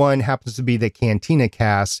the other one happens to be the Cantina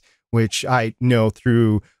Cast, which I know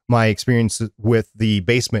through my experience with the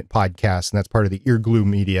Basement podcast, and that's part of the Earglue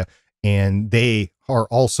Media. And they are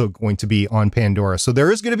also going to be on Pandora. So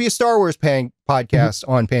there is going to be a Star Wars podcast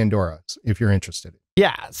on Pandora if you're interested.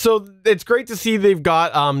 Yeah, so it's great to see they've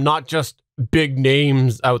got not just big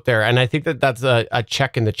names out there. And I think that that's a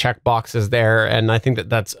check in the check boxes there. And I think that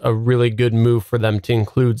that's a really good move for them to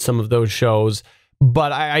include some of those shows.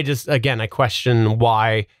 But I just, again, I question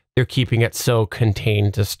why they're keeping it so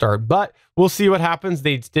contained to start. But we'll see what happens.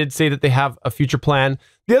 They did say that they have a future plan.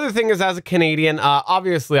 The other thing is, as a Canadian,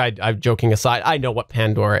 obviously, I'm joking aside, I know what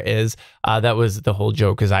Pandora is. That was the whole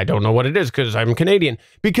joke, is I don't know what it is because I'm Canadian.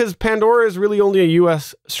 Because Pandora is really only a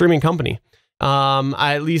U.S. streaming company.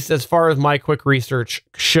 At least as far as my quick research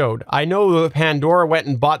showed. I know that Pandora went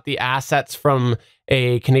and bought the assets from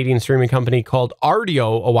a Canadian streaming company called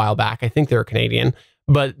Rdio a while back. I think they're Canadian,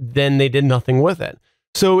 but then they did nothing with it.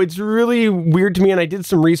 So it's really weird to me, and I did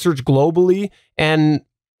some research globally, and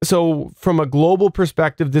so from a global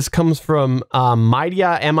perspective, this comes from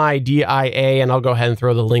Midia, M-I-D-I-A, and I'll go ahead and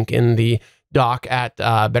throw the link in the doc at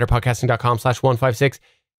betterpodcasting.com/156.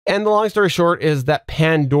 And the long story short is that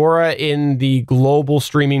Pandora in the global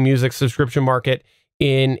streaming music subscription market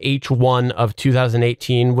in H1 of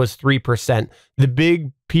 2018 was 3%. The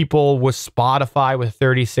big people was Spotify with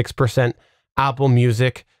 36%, Apple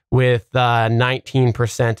Music with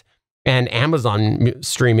 19%, and Amazon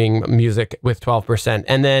streaming music with 12%.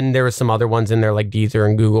 And then there was some other ones in there like Deezer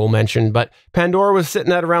and Google mentioned, but Pandora was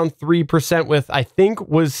sitting at around 3% with, I think,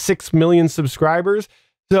 was 6 million subscribers.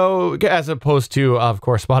 So as opposed to, of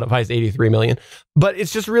course, Spotify's 83 million. But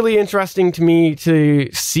it's just really interesting to me to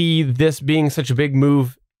see this being such a big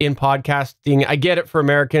move in podcasting. I get it for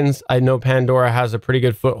Americans. I know Pandora has a pretty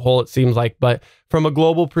good foothold, it seems like. But from a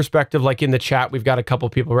global perspective, like in the chat, we've got a couple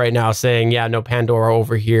people right now saying, yeah, no Pandora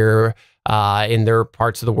over here in their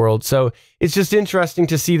parts of the world. So it's just interesting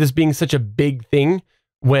to see this being such a big thing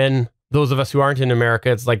when those of us who aren't in America,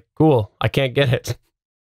 it's like, cool, I can't get it.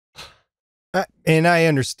 And I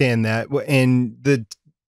understand that. And the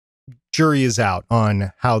jury is out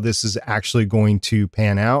on how this is actually going to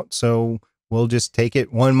pan out. So we'll just take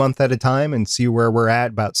it 1 month at a time and see where we're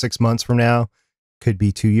at about 6 months from now. Could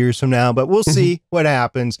be 2 years from now, but we'll see what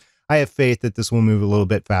happens. I have faith that this will move a little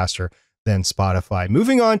bit faster than Spotify.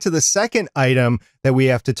 Moving on to the second item that we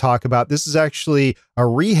have to talk about. This is actually a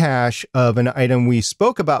rehash of an item we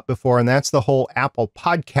spoke about before, and that's the whole Apple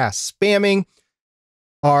Podcast spamming.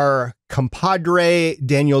 Our compadre,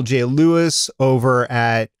 Daniel J. Lewis, over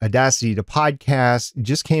at Audacity to Podcast,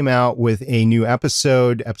 just came out with a new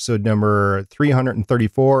episode number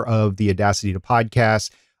 334 of the Audacity to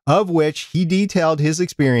Podcast, of which he detailed his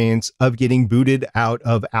experience of getting booted out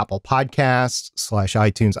of Apple Podcasts /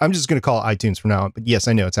 iTunes. I'm just going to call it iTunes from now on, but yes,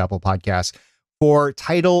 I know it's Apple Podcasts, for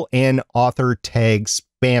title and author tag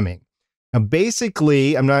spamming. Now,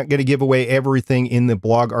 basically, I'm not going to give away everything in the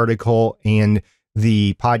blog article and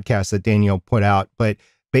the podcast that Daniel put out, but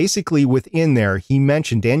basically within there,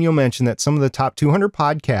 Daniel mentioned that some of the top 200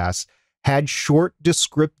 podcasts had short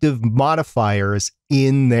descriptive modifiers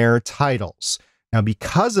in their titles. Now,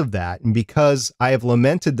 because of that, and because I have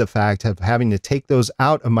lamented the fact of having to take those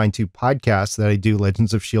out of my 2 podcasts that I do,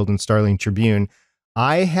 Legends of S.H.I.E.L.D. and Starling Tribune,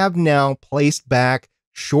 I have now placed back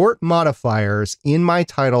short modifiers in my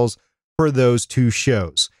titles for those 2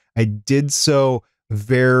 shows. I did so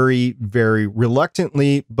very, very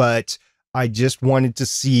reluctantly, but I just wanted to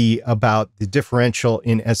see about the differential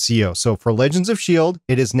in SEO. So for Legends of S.H.I.E.L.D.,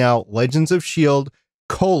 it is now Legends of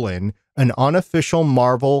S.H.I.E.L.D. : an unofficial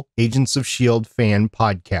Marvel Agents of S.H.I.E.L.D. fan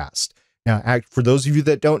podcast. Now, for those of you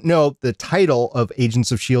that don't know, the title of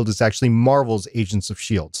Agents of S.H.I.E.L.D. is actually Marvel's Agents of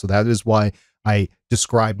S.H.I.E.L.D. So that is why I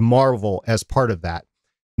described Marvel as part of that.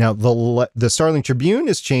 Now, the Starling Tribune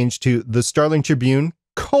is changed to the Starling Tribune,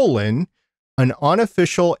 an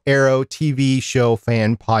unofficial Arrow TV show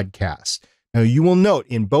fan podcast. Now, you will note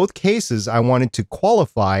in both cases, I wanted to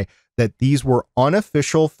qualify that these were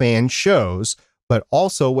unofficial fan shows, but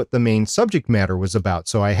also what the main subject matter was about.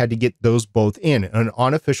 So I had to get those both in. An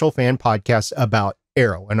unofficial fan podcast about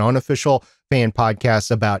Arrow, an unofficial fan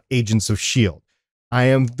podcast about Agents of S.H.I.E.L.D. I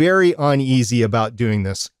am very uneasy about doing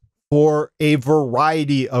this for a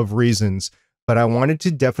variety of reasons, but I wanted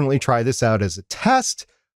to definitely try this out as a test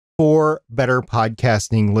for Better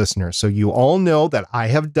Podcasting listeners. So you all know that I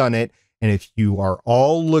have done it. And if you are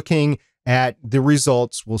all looking at the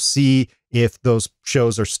results, we'll see if those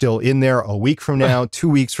shows are still in there a week from now, 2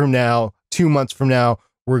 weeks from now, 2 months from now.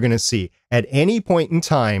 We're going to see. At any point in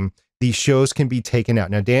time, these shows can be taken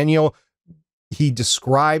out. Now, Daniel, he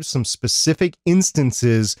describes some specific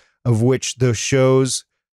instances of which those shows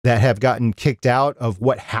that have gotten kicked out, of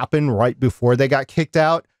what happened right before they got kicked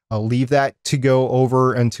out. I'll leave that to go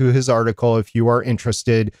over into his article if you are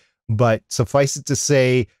interested. But suffice it to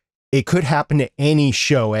say, it could happen to any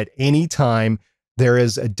show at any time. There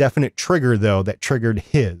is a definite trigger, though, that triggered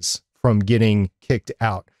his from getting kicked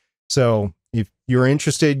out. So if you're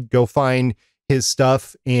interested, go find his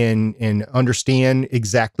stuff and understand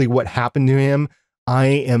exactly what happened to him. I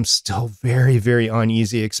am still very, very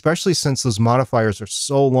uneasy, especially since those modifiers are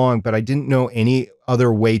so long, but I didn't know any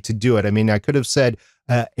other way to do it. I mean, I could have said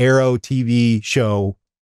Arrow TV show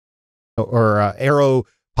or Arrow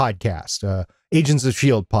podcast, Agents of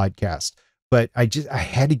S.H.I.E.L.D. podcast. But I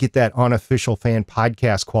had to get that unofficial fan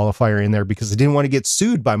podcast qualifier in there because I didn't want to get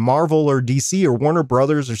sued by Marvel or DC or Warner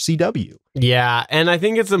Brothers or CW. Yeah, and I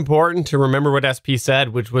think it's important to remember what SP said,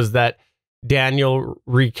 which was that Daniel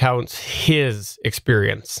recounts his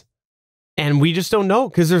experience. And we just don't know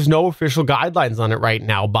because there's no official guidelines on it right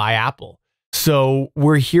now by Apple. So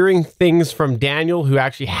we're hearing things from Daniel, who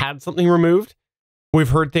actually had something removed. We've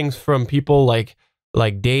heard things from people like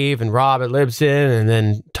Dave and Rob at Libsyn, and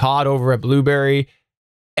then Todd over at Blubrry,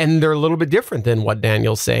 and they're a little bit different than what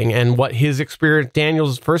Daniel's saying and what his experience,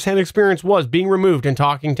 Daniel's firsthand experience, was being removed and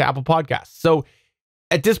talking to Apple Podcasts. So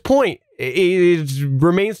at this point, it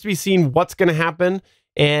remains to be seen what's going to happen.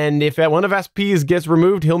 And if one of SP's gets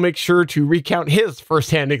removed, he'll make sure to recount his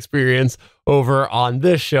firsthand experience over on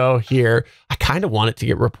this show here. I kind of want it to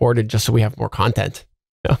get reported just so we have more content.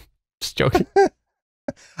 No, just joking.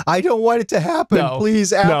 I don't want it to happen. No,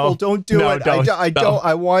 please, Apple, don't do it. I don't.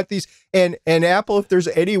 I want these. And Apple, if there's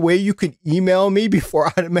any way you can email me before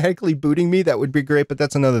automatically booting me, that would be great. But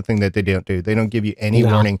that's another thing that they don't do. They don't give you any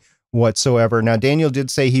warning whatsoever. Now, Daniel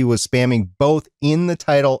did say he was spamming both in the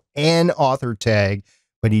title and author tag,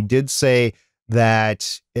 but he did say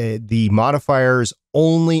that the modifiers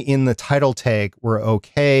only in the title tag were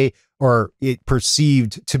okay, or it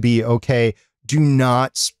perceived to be okay. Do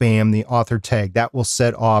not spam the author tag. That will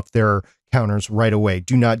set off their counters right away.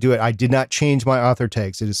 Do not do it. I did not change my author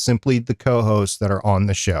tags. It is simply the co-hosts that are on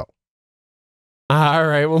the show. All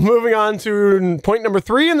right. Well, moving on to point number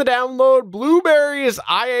 3 in the download, Blubrry's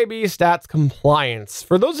IAB stats compliance.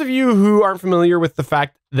 For those of you who aren't familiar with the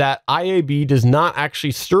fact that IAB does not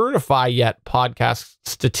actually certify yet podcast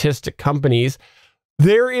statistic companies,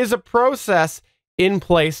 there is a process in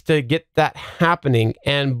place to get that happening.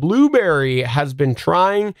 And Blubrry has been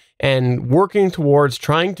trying and working towards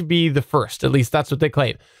trying to be the first. At least that's what they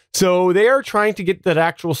claim. So they are trying to get that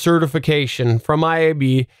actual certification from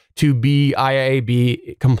IAB to be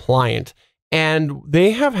IAB compliant. And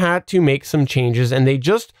they have had to make some changes, and they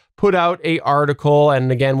just put out an article.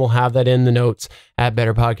 And again, we'll have that in the notes at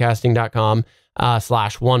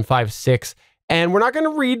betterpodcasting.com/156. And we're not going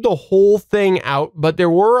to read the whole thing out, but there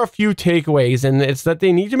were a few takeaways, and it's that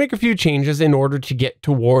they need to make a few changes in order to get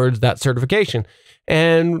towards that certification.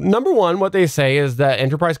 And number one, what they say is that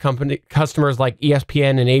enterprise customers like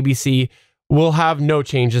ESPN and ABC will have no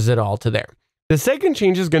changes at all to there. The second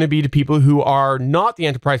change is going to be to people who are not the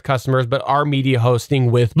enterprise customers, but are media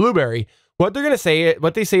hosting with Blubrry. What they say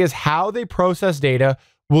is how they process data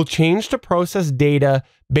will change to process data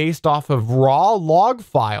based off of raw log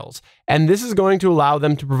files. And this is going to allow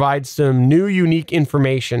them to provide some new unique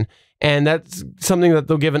information. And that's something that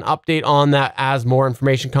they'll give an update on that as more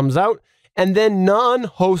information comes out. And then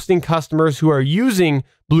non-hosting customers who are using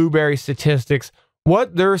Blubrry statistics,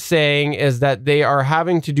 what they're saying is that they are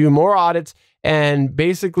having to do more audits and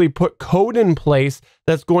basically put code in place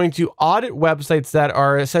that's going to audit websites that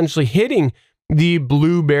are essentially hitting the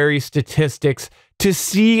Blubrry statistics to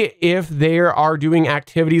see if they are doing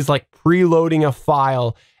activities like preloading a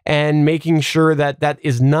file and making sure that that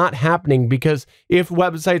is not happening, because if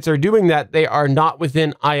websites are doing that, they are not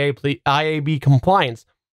within IAB compliance.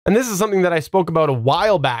 And this is something that I spoke about a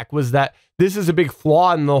while back, was that this is a big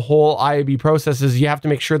flaw in the whole IAB process, is you have to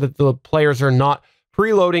make sure that the players are not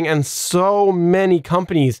preloading, and so many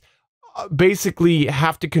companies basically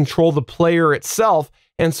have to control the player itself.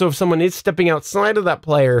 And so if someone is stepping outside of that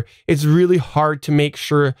player, it's really hard to make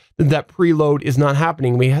sure that that preload is not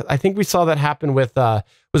happening. I think we saw that happen with,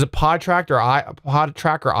 was it PodTrack or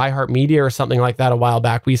iHeartMedia or something like that a while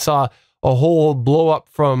back. We saw a whole blow up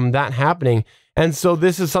from that happening. And so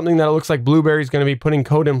this is something that it looks like Blubrry is going to be putting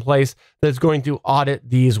code in place that's going to audit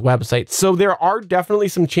these websites. So there are definitely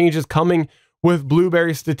some changes coming with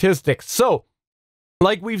Blubrry statistics. So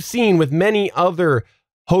like we've seen with many other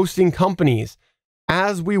hosting companies,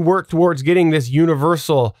 as we work towards getting this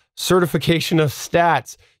universal certification of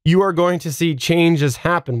stats, you are going to see changes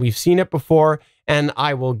happen. We've seen it before, and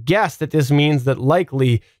I will guess that this means that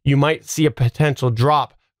likely you might see a potential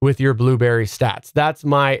drop with your Blubrry stats. That's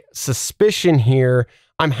my suspicion here.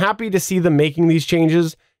 I'm happy to see them making these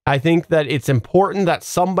changes. I think that it's important that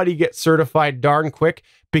somebody gets certified darn quick,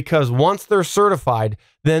 because once they're certified,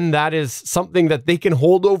 then that is something that they can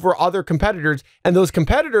hold over other competitors, and those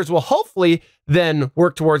competitors will hopefully then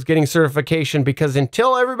work towards getting certification, because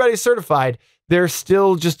until everybody's certified, there's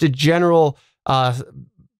still just a general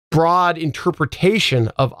broad interpretation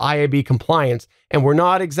of IAB compliance, and we're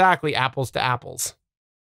not exactly apples to apples.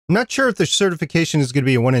 I'm not sure if the certification is going to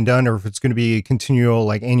be a one and done, or if it's going to be a continual,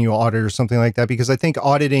 like, annual audit or something like that, because I think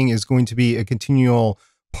auditing is going to be a continual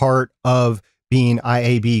part of being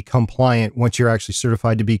IAB compliant once you're actually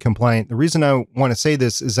certified to be compliant. The reason I want to say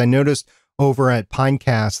this is I noticed over at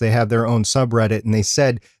Pinecast, they have their own subreddit, and they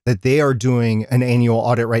said that they are doing an annual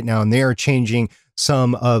audit right now, and they are changing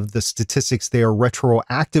some of the statistics. They are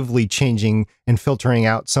retroactively changing and filtering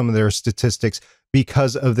out some of their statistics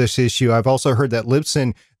because of this issue. I've also heard that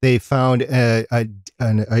Libsyn, they found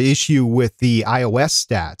an issue with the iOS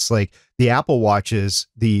stats, like the Apple Watches,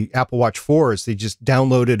 the Apple Watch 4s. They just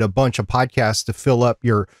downloaded a bunch of podcasts to fill up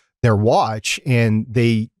their watch, and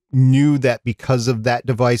they knew that because of that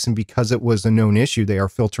device and because it was a known issue, they are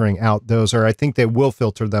filtering out those, or I think they will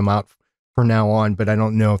filter them out from now on, but I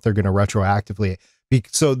don't know if they're going to retroactively.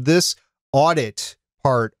 So this audit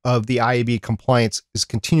part of the IAB compliance is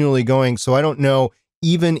continually going. So I don't know,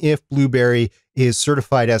 even if Blubrry is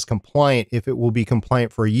certified as compliant, if it will be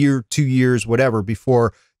compliant for a year, 2 years, whatever,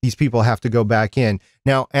 before these people have to go back in.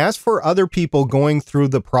 Now, as for other people going through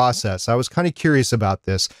the process, I was kind of curious about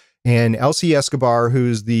this. And Elsie Escobar,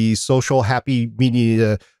 who's the social happy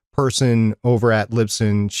media person over at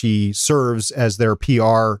Libsyn, she serves as their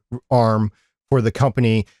PR arm for the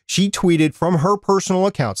company. She tweeted from her personal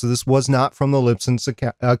account. So this was not from the Libsyn's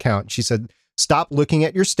account. She said, "Stop looking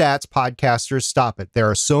at your stats, podcasters. Stop it. There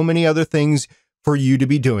are so many other things for you to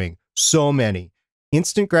be doing. So many.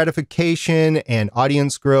 Instant gratification and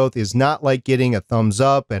audience growth is not like getting a thumbs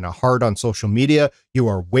up and a heart on social media. You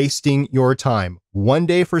are wasting your time. 1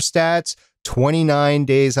 day for stats, 29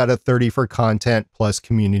 days out of 30 for content plus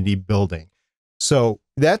community building." So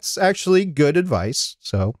that's actually good advice.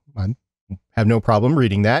 So I have no problem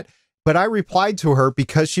reading that. But I replied to her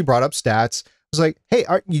because she brought up stats. I was like, hey,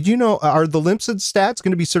 are the Libsyn stats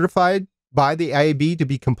going to be certified by the IAB to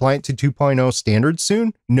be compliant to 2.0 standards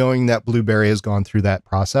soon, knowing that Blubrry has gone through that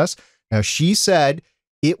process? Now, she said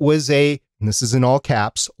it was and this is in all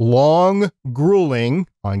caps, long, grueling,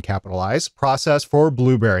 uncapitalized, process for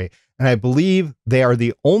Blubrry. And I believe they are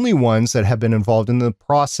the only ones that have been involved in the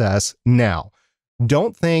process now.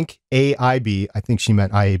 Don't think AIB, I think she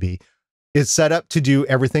meant IAB, is set up to do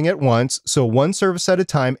everything at once, so one service at a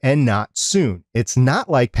time and not soon. It's not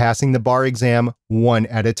like passing the bar exam one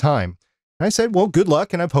at a time. And I said, well, good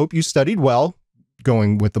luck, and I hope you studied well,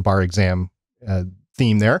 going with the bar exam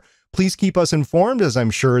theme there. Please keep us informed, as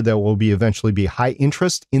I'm sure there will eventually be high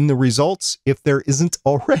interest in the results if there isn't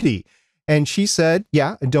already. And she said,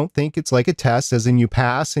 yeah, I don't think it's like a test, as in you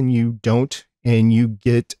pass and you don't, and you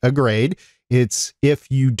get a grade. It's if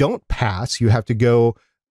you don't pass, you have to go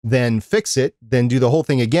then fix it, then do the whole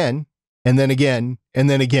thing again, and then again, and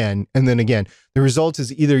then again, and then again. The result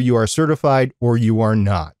is either you are certified or you are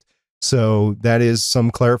not. So that is some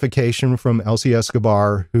clarification from Elsie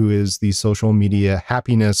Escobar, who is the social media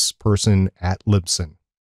happiness person at Libsyn.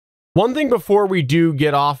 One thing before we do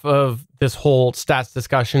get off of this whole stats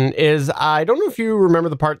discussion is, I don't know if you remember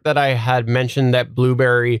the part that I had mentioned that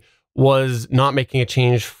Blubrry was not making a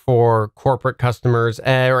change for corporate customers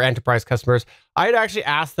or enterprise customers. I had actually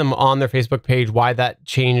asked them on their Facebook page why that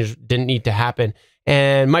change didn't need to happen.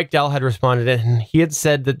 And Mike Dell had responded, and he had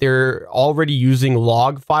said that they're already using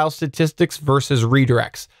log file statistics versus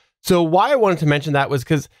redirects. So why I wanted to mention that was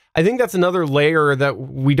because I think that's another layer that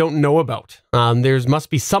we don't know about. There's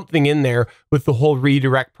must be something in there with the whole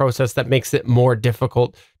redirect process that makes it more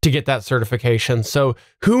difficult to get that certification. So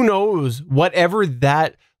who knows, whatever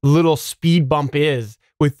that little speed bump is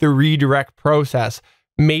with the redirect process,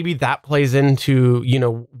 maybe that plays into,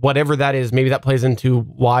 whatever that is, maybe that plays into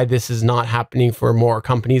why this is not happening for more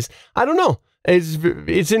companies. I don't know.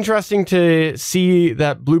 It's interesting to see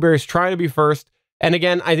that Blubrry's trying to be first. And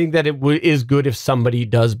again, I think that it is good if somebody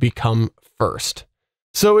does become first.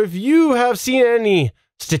 So if you have seen any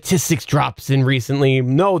statistics drops in recently,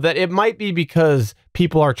 know that it might be because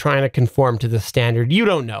people are trying to conform to the standard. You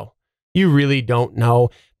don't know. You really don't know.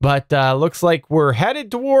 But looks like we're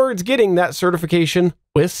headed towards getting that certification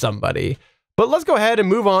with somebody. But let's go ahead and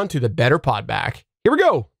move on to the Better Podback. Here we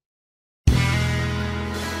go.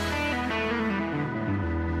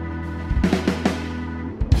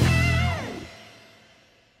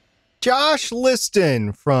 Josh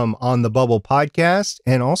Liston from On the Bubble podcast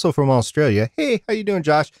and also from Australia. Hey, how you doing,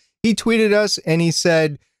 Josh? He tweeted us and he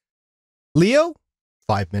said, Leo,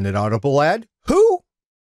 5-minute audible ad. Who?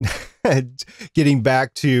 Getting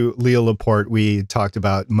back to Leo Laporte, we talked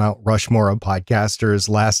about Mount Rushmore of podcasters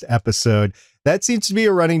last episode. That seems to be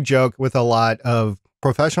a running joke with a lot of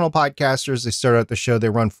professional podcasters. They start out the show, they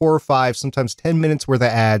run 4 or 5, sometimes 10 minutes worth of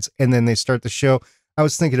ads, and then they start the show. I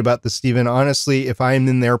was thinking about this, Stephen. Honestly, if I'm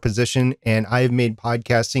in their position and I've made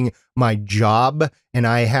podcasting my job and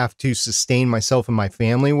I have to sustain myself and my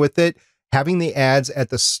family with it, having the ads at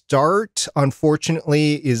the start,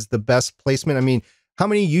 unfortunately, is the best placement. I mean, how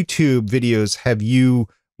many YouTube videos have you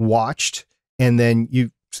watched and then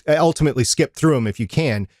you ultimately skip through them if you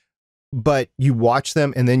can, but you watch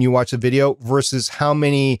them and then you watch the video versus how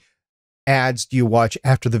many ads do you watch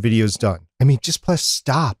after the video's done? I mean, just press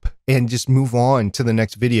stop and just move on to the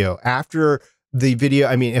next video. After the video,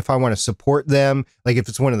 I mean, if I want to support them, like if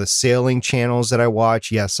it's one of the sailing channels that I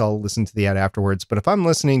watch, yes, I'll listen to the ad afterwards. But if I'm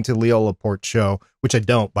listening to Leo Laporte's show, which I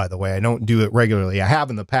don't, by the way, I don't do it regularly. I have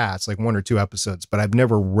in the past, like 1 or 2 episodes, but I've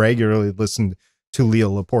never regularly listened to Leo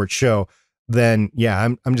Laporte's show, then yeah,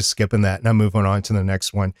 I'm just skipping that and I'm moving on to the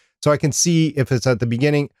next one. So I can see if it's at the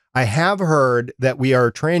beginning. I have heard that we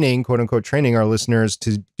are training, quote unquote, training our listeners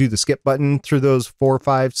to do the skip button through those 4,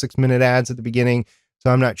 5, 6-minute ads at the beginning.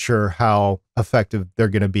 So I'm not sure how effective they're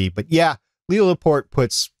going to be. But yeah, Leo Laporte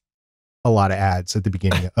puts a lot of ads at the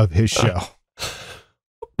beginning of his show.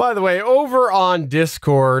 By the way, over on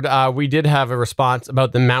Discord, we did have a response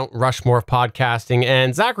about the Mount Rushmore of podcasting,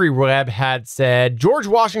 and Zachary Webb had said George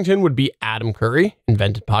Washington would be Adam Curry,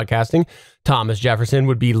 invented podcasting. Thomas Jefferson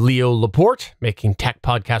would be Leo Laporte, making tech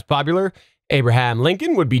podcast popular. Abraham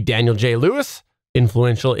Lincoln would be Daniel J. Lewis,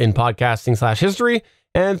 influential in podcasting / history.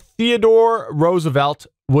 And Theodore Roosevelt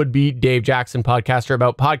would be Dave Jackson, podcaster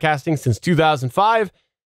about podcasting since 2005.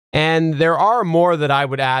 And there are more that I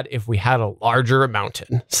would add if we had a larger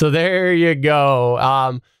mountain. So there you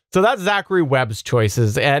go. So that's Zachary Webb's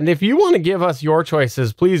choices. And if you want to give us your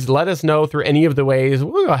choices, please let us know through any of the ways.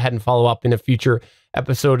 We'll go ahead and follow up in a future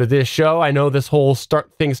episode of this show. I know this whole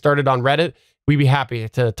thing started on Reddit. We'd be happy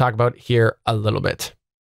to talk about it here a little bit.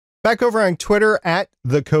 Back over on Twitter at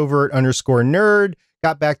 @thecovert_nerd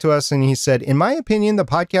got back to us and he said, in my opinion, the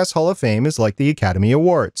Podcast Hall of Fame is like the Academy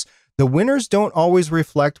Awards. The winners don't always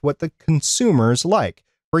reflect what the consumers like.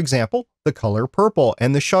 For example, The Color Purple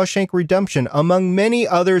and The Shawshank Redemption, among many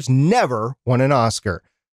others, never won an Oscar.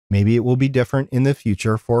 Maybe it will be different in the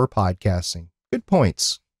future for podcasting. Good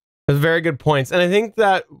points. That's very good points. And I think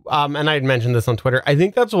that, and I had mentioned this on Twitter, I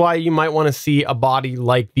think that's why you might want to see a body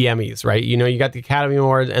like the Emmys, right? You know, you got the Academy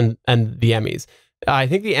Awards and the Emmys. I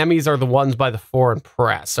think the Emmys are the ones by the foreign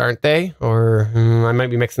press, aren't they? Or I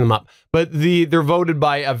might be mixing them up. But they're voted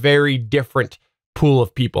by a very different pool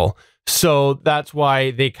of people. So that's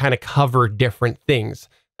why they kind of cover different things.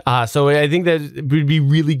 So I think that it would be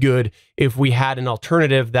really good if we had an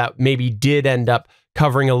alternative that maybe did end up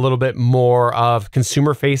covering a little bit more of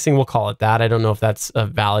consumer facing. We'll call it that. I don't know if that's a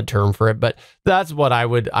valid term for it, but that's what I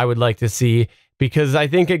would like to see. Because I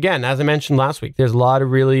think, again, as I mentioned last week, there's a lot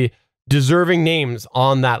of really deserving names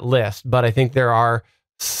on that list, but I think there are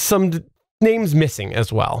some names missing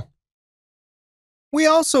as well. We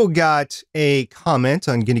also got a comment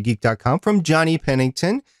on GonnaGeek.com from Johnny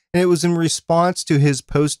Pennington, and it was in response to his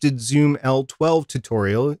posted Zoom L12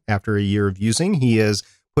 tutorial. After a year of using, he has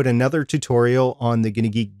put another tutorial on the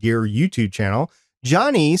GonnaGeek Gear YouTube channel.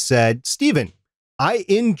 Johnny said, Stephen, I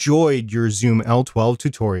enjoyed your Zoom L12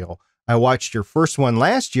 tutorial. I watched your first one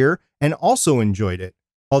last year and also enjoyed it.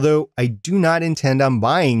 Although I do not intend on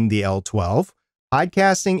buying the L12,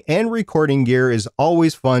 podcasting and recording gear is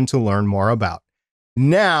always fun to learn more about.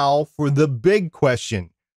 Now for the big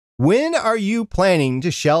question. When are you planning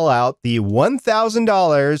to shell out the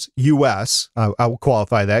 $1,000 US, I'll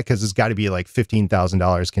qualify that because it's got to be like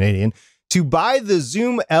 $15,000 Canadian, to buy the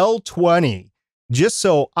Zoom L20, just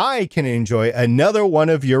so I can enjoy another one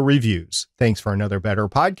of your reviews? Thanks for another Better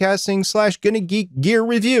Podcasting / GonnaGeek gear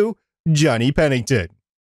review, Johnny Pennington.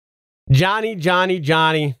 Johnny.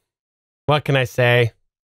 What can I say?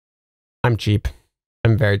 I'm cheap.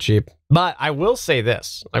 I'm very cheap. But I will say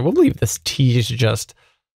this. I will leave this tease just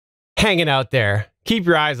hanging out there. Keep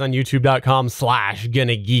your eyes on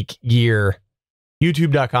youtube.com/GonnaGeekGear.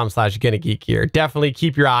 youtube.com/GonnaGeekGear. Definitely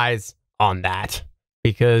keep your eyes on that,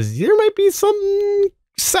 because there might be something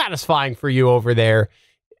satisfying for you over there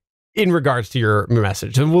in regards to your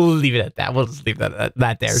message. And we'll leave it at that. We'll just leave that at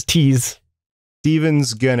that there. Tease.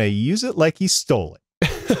 Steven's gonna use it like he stole it.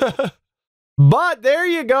 But there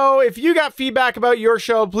you go. If you got feedback about your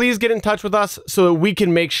show, please get in touch with us so that we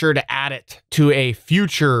can make sure to add it to a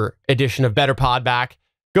future edition of Better Podback.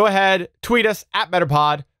 Go ahead, tweet us at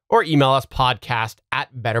BetterPod or email us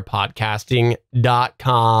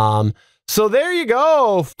podcast@betterpodcasting.com. So there you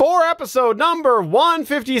go. For episode number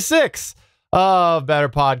 156 of Better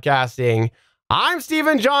Podcasting, I'm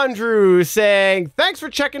Stephen Jondrew saying thanks for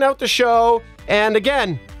checking out the show. And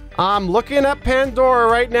again, I'm looking at Pandora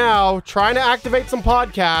right now, trying to activate some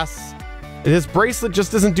podcasts. This bracelet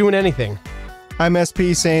just isn't doing anything. I'm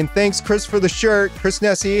SP saying thanks, Chris, for the shirt. Chris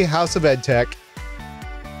Nessie, House of EdTech.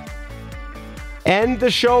 End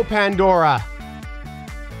the show, Pandora.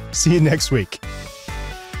 See you next week.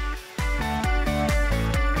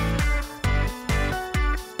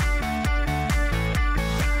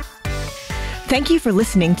 Thank you for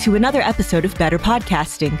listening to another episode of Better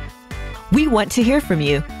Podcasting. We want to hear from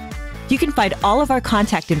you. You can find all of our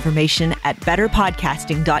contact information at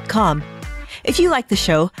betterpodcasting.com. If you like the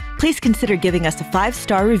show, please consider giving us a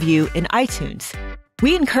 5-star review in iTunes.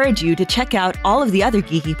 We encourage you to check out all of the other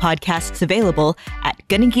geeky podcasts available at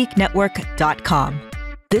GonnaGeekNetwork.com.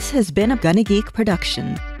 This has been a GonnaGeek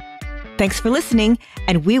production. Thanks for listening,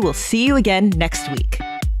 and we will see you again next week.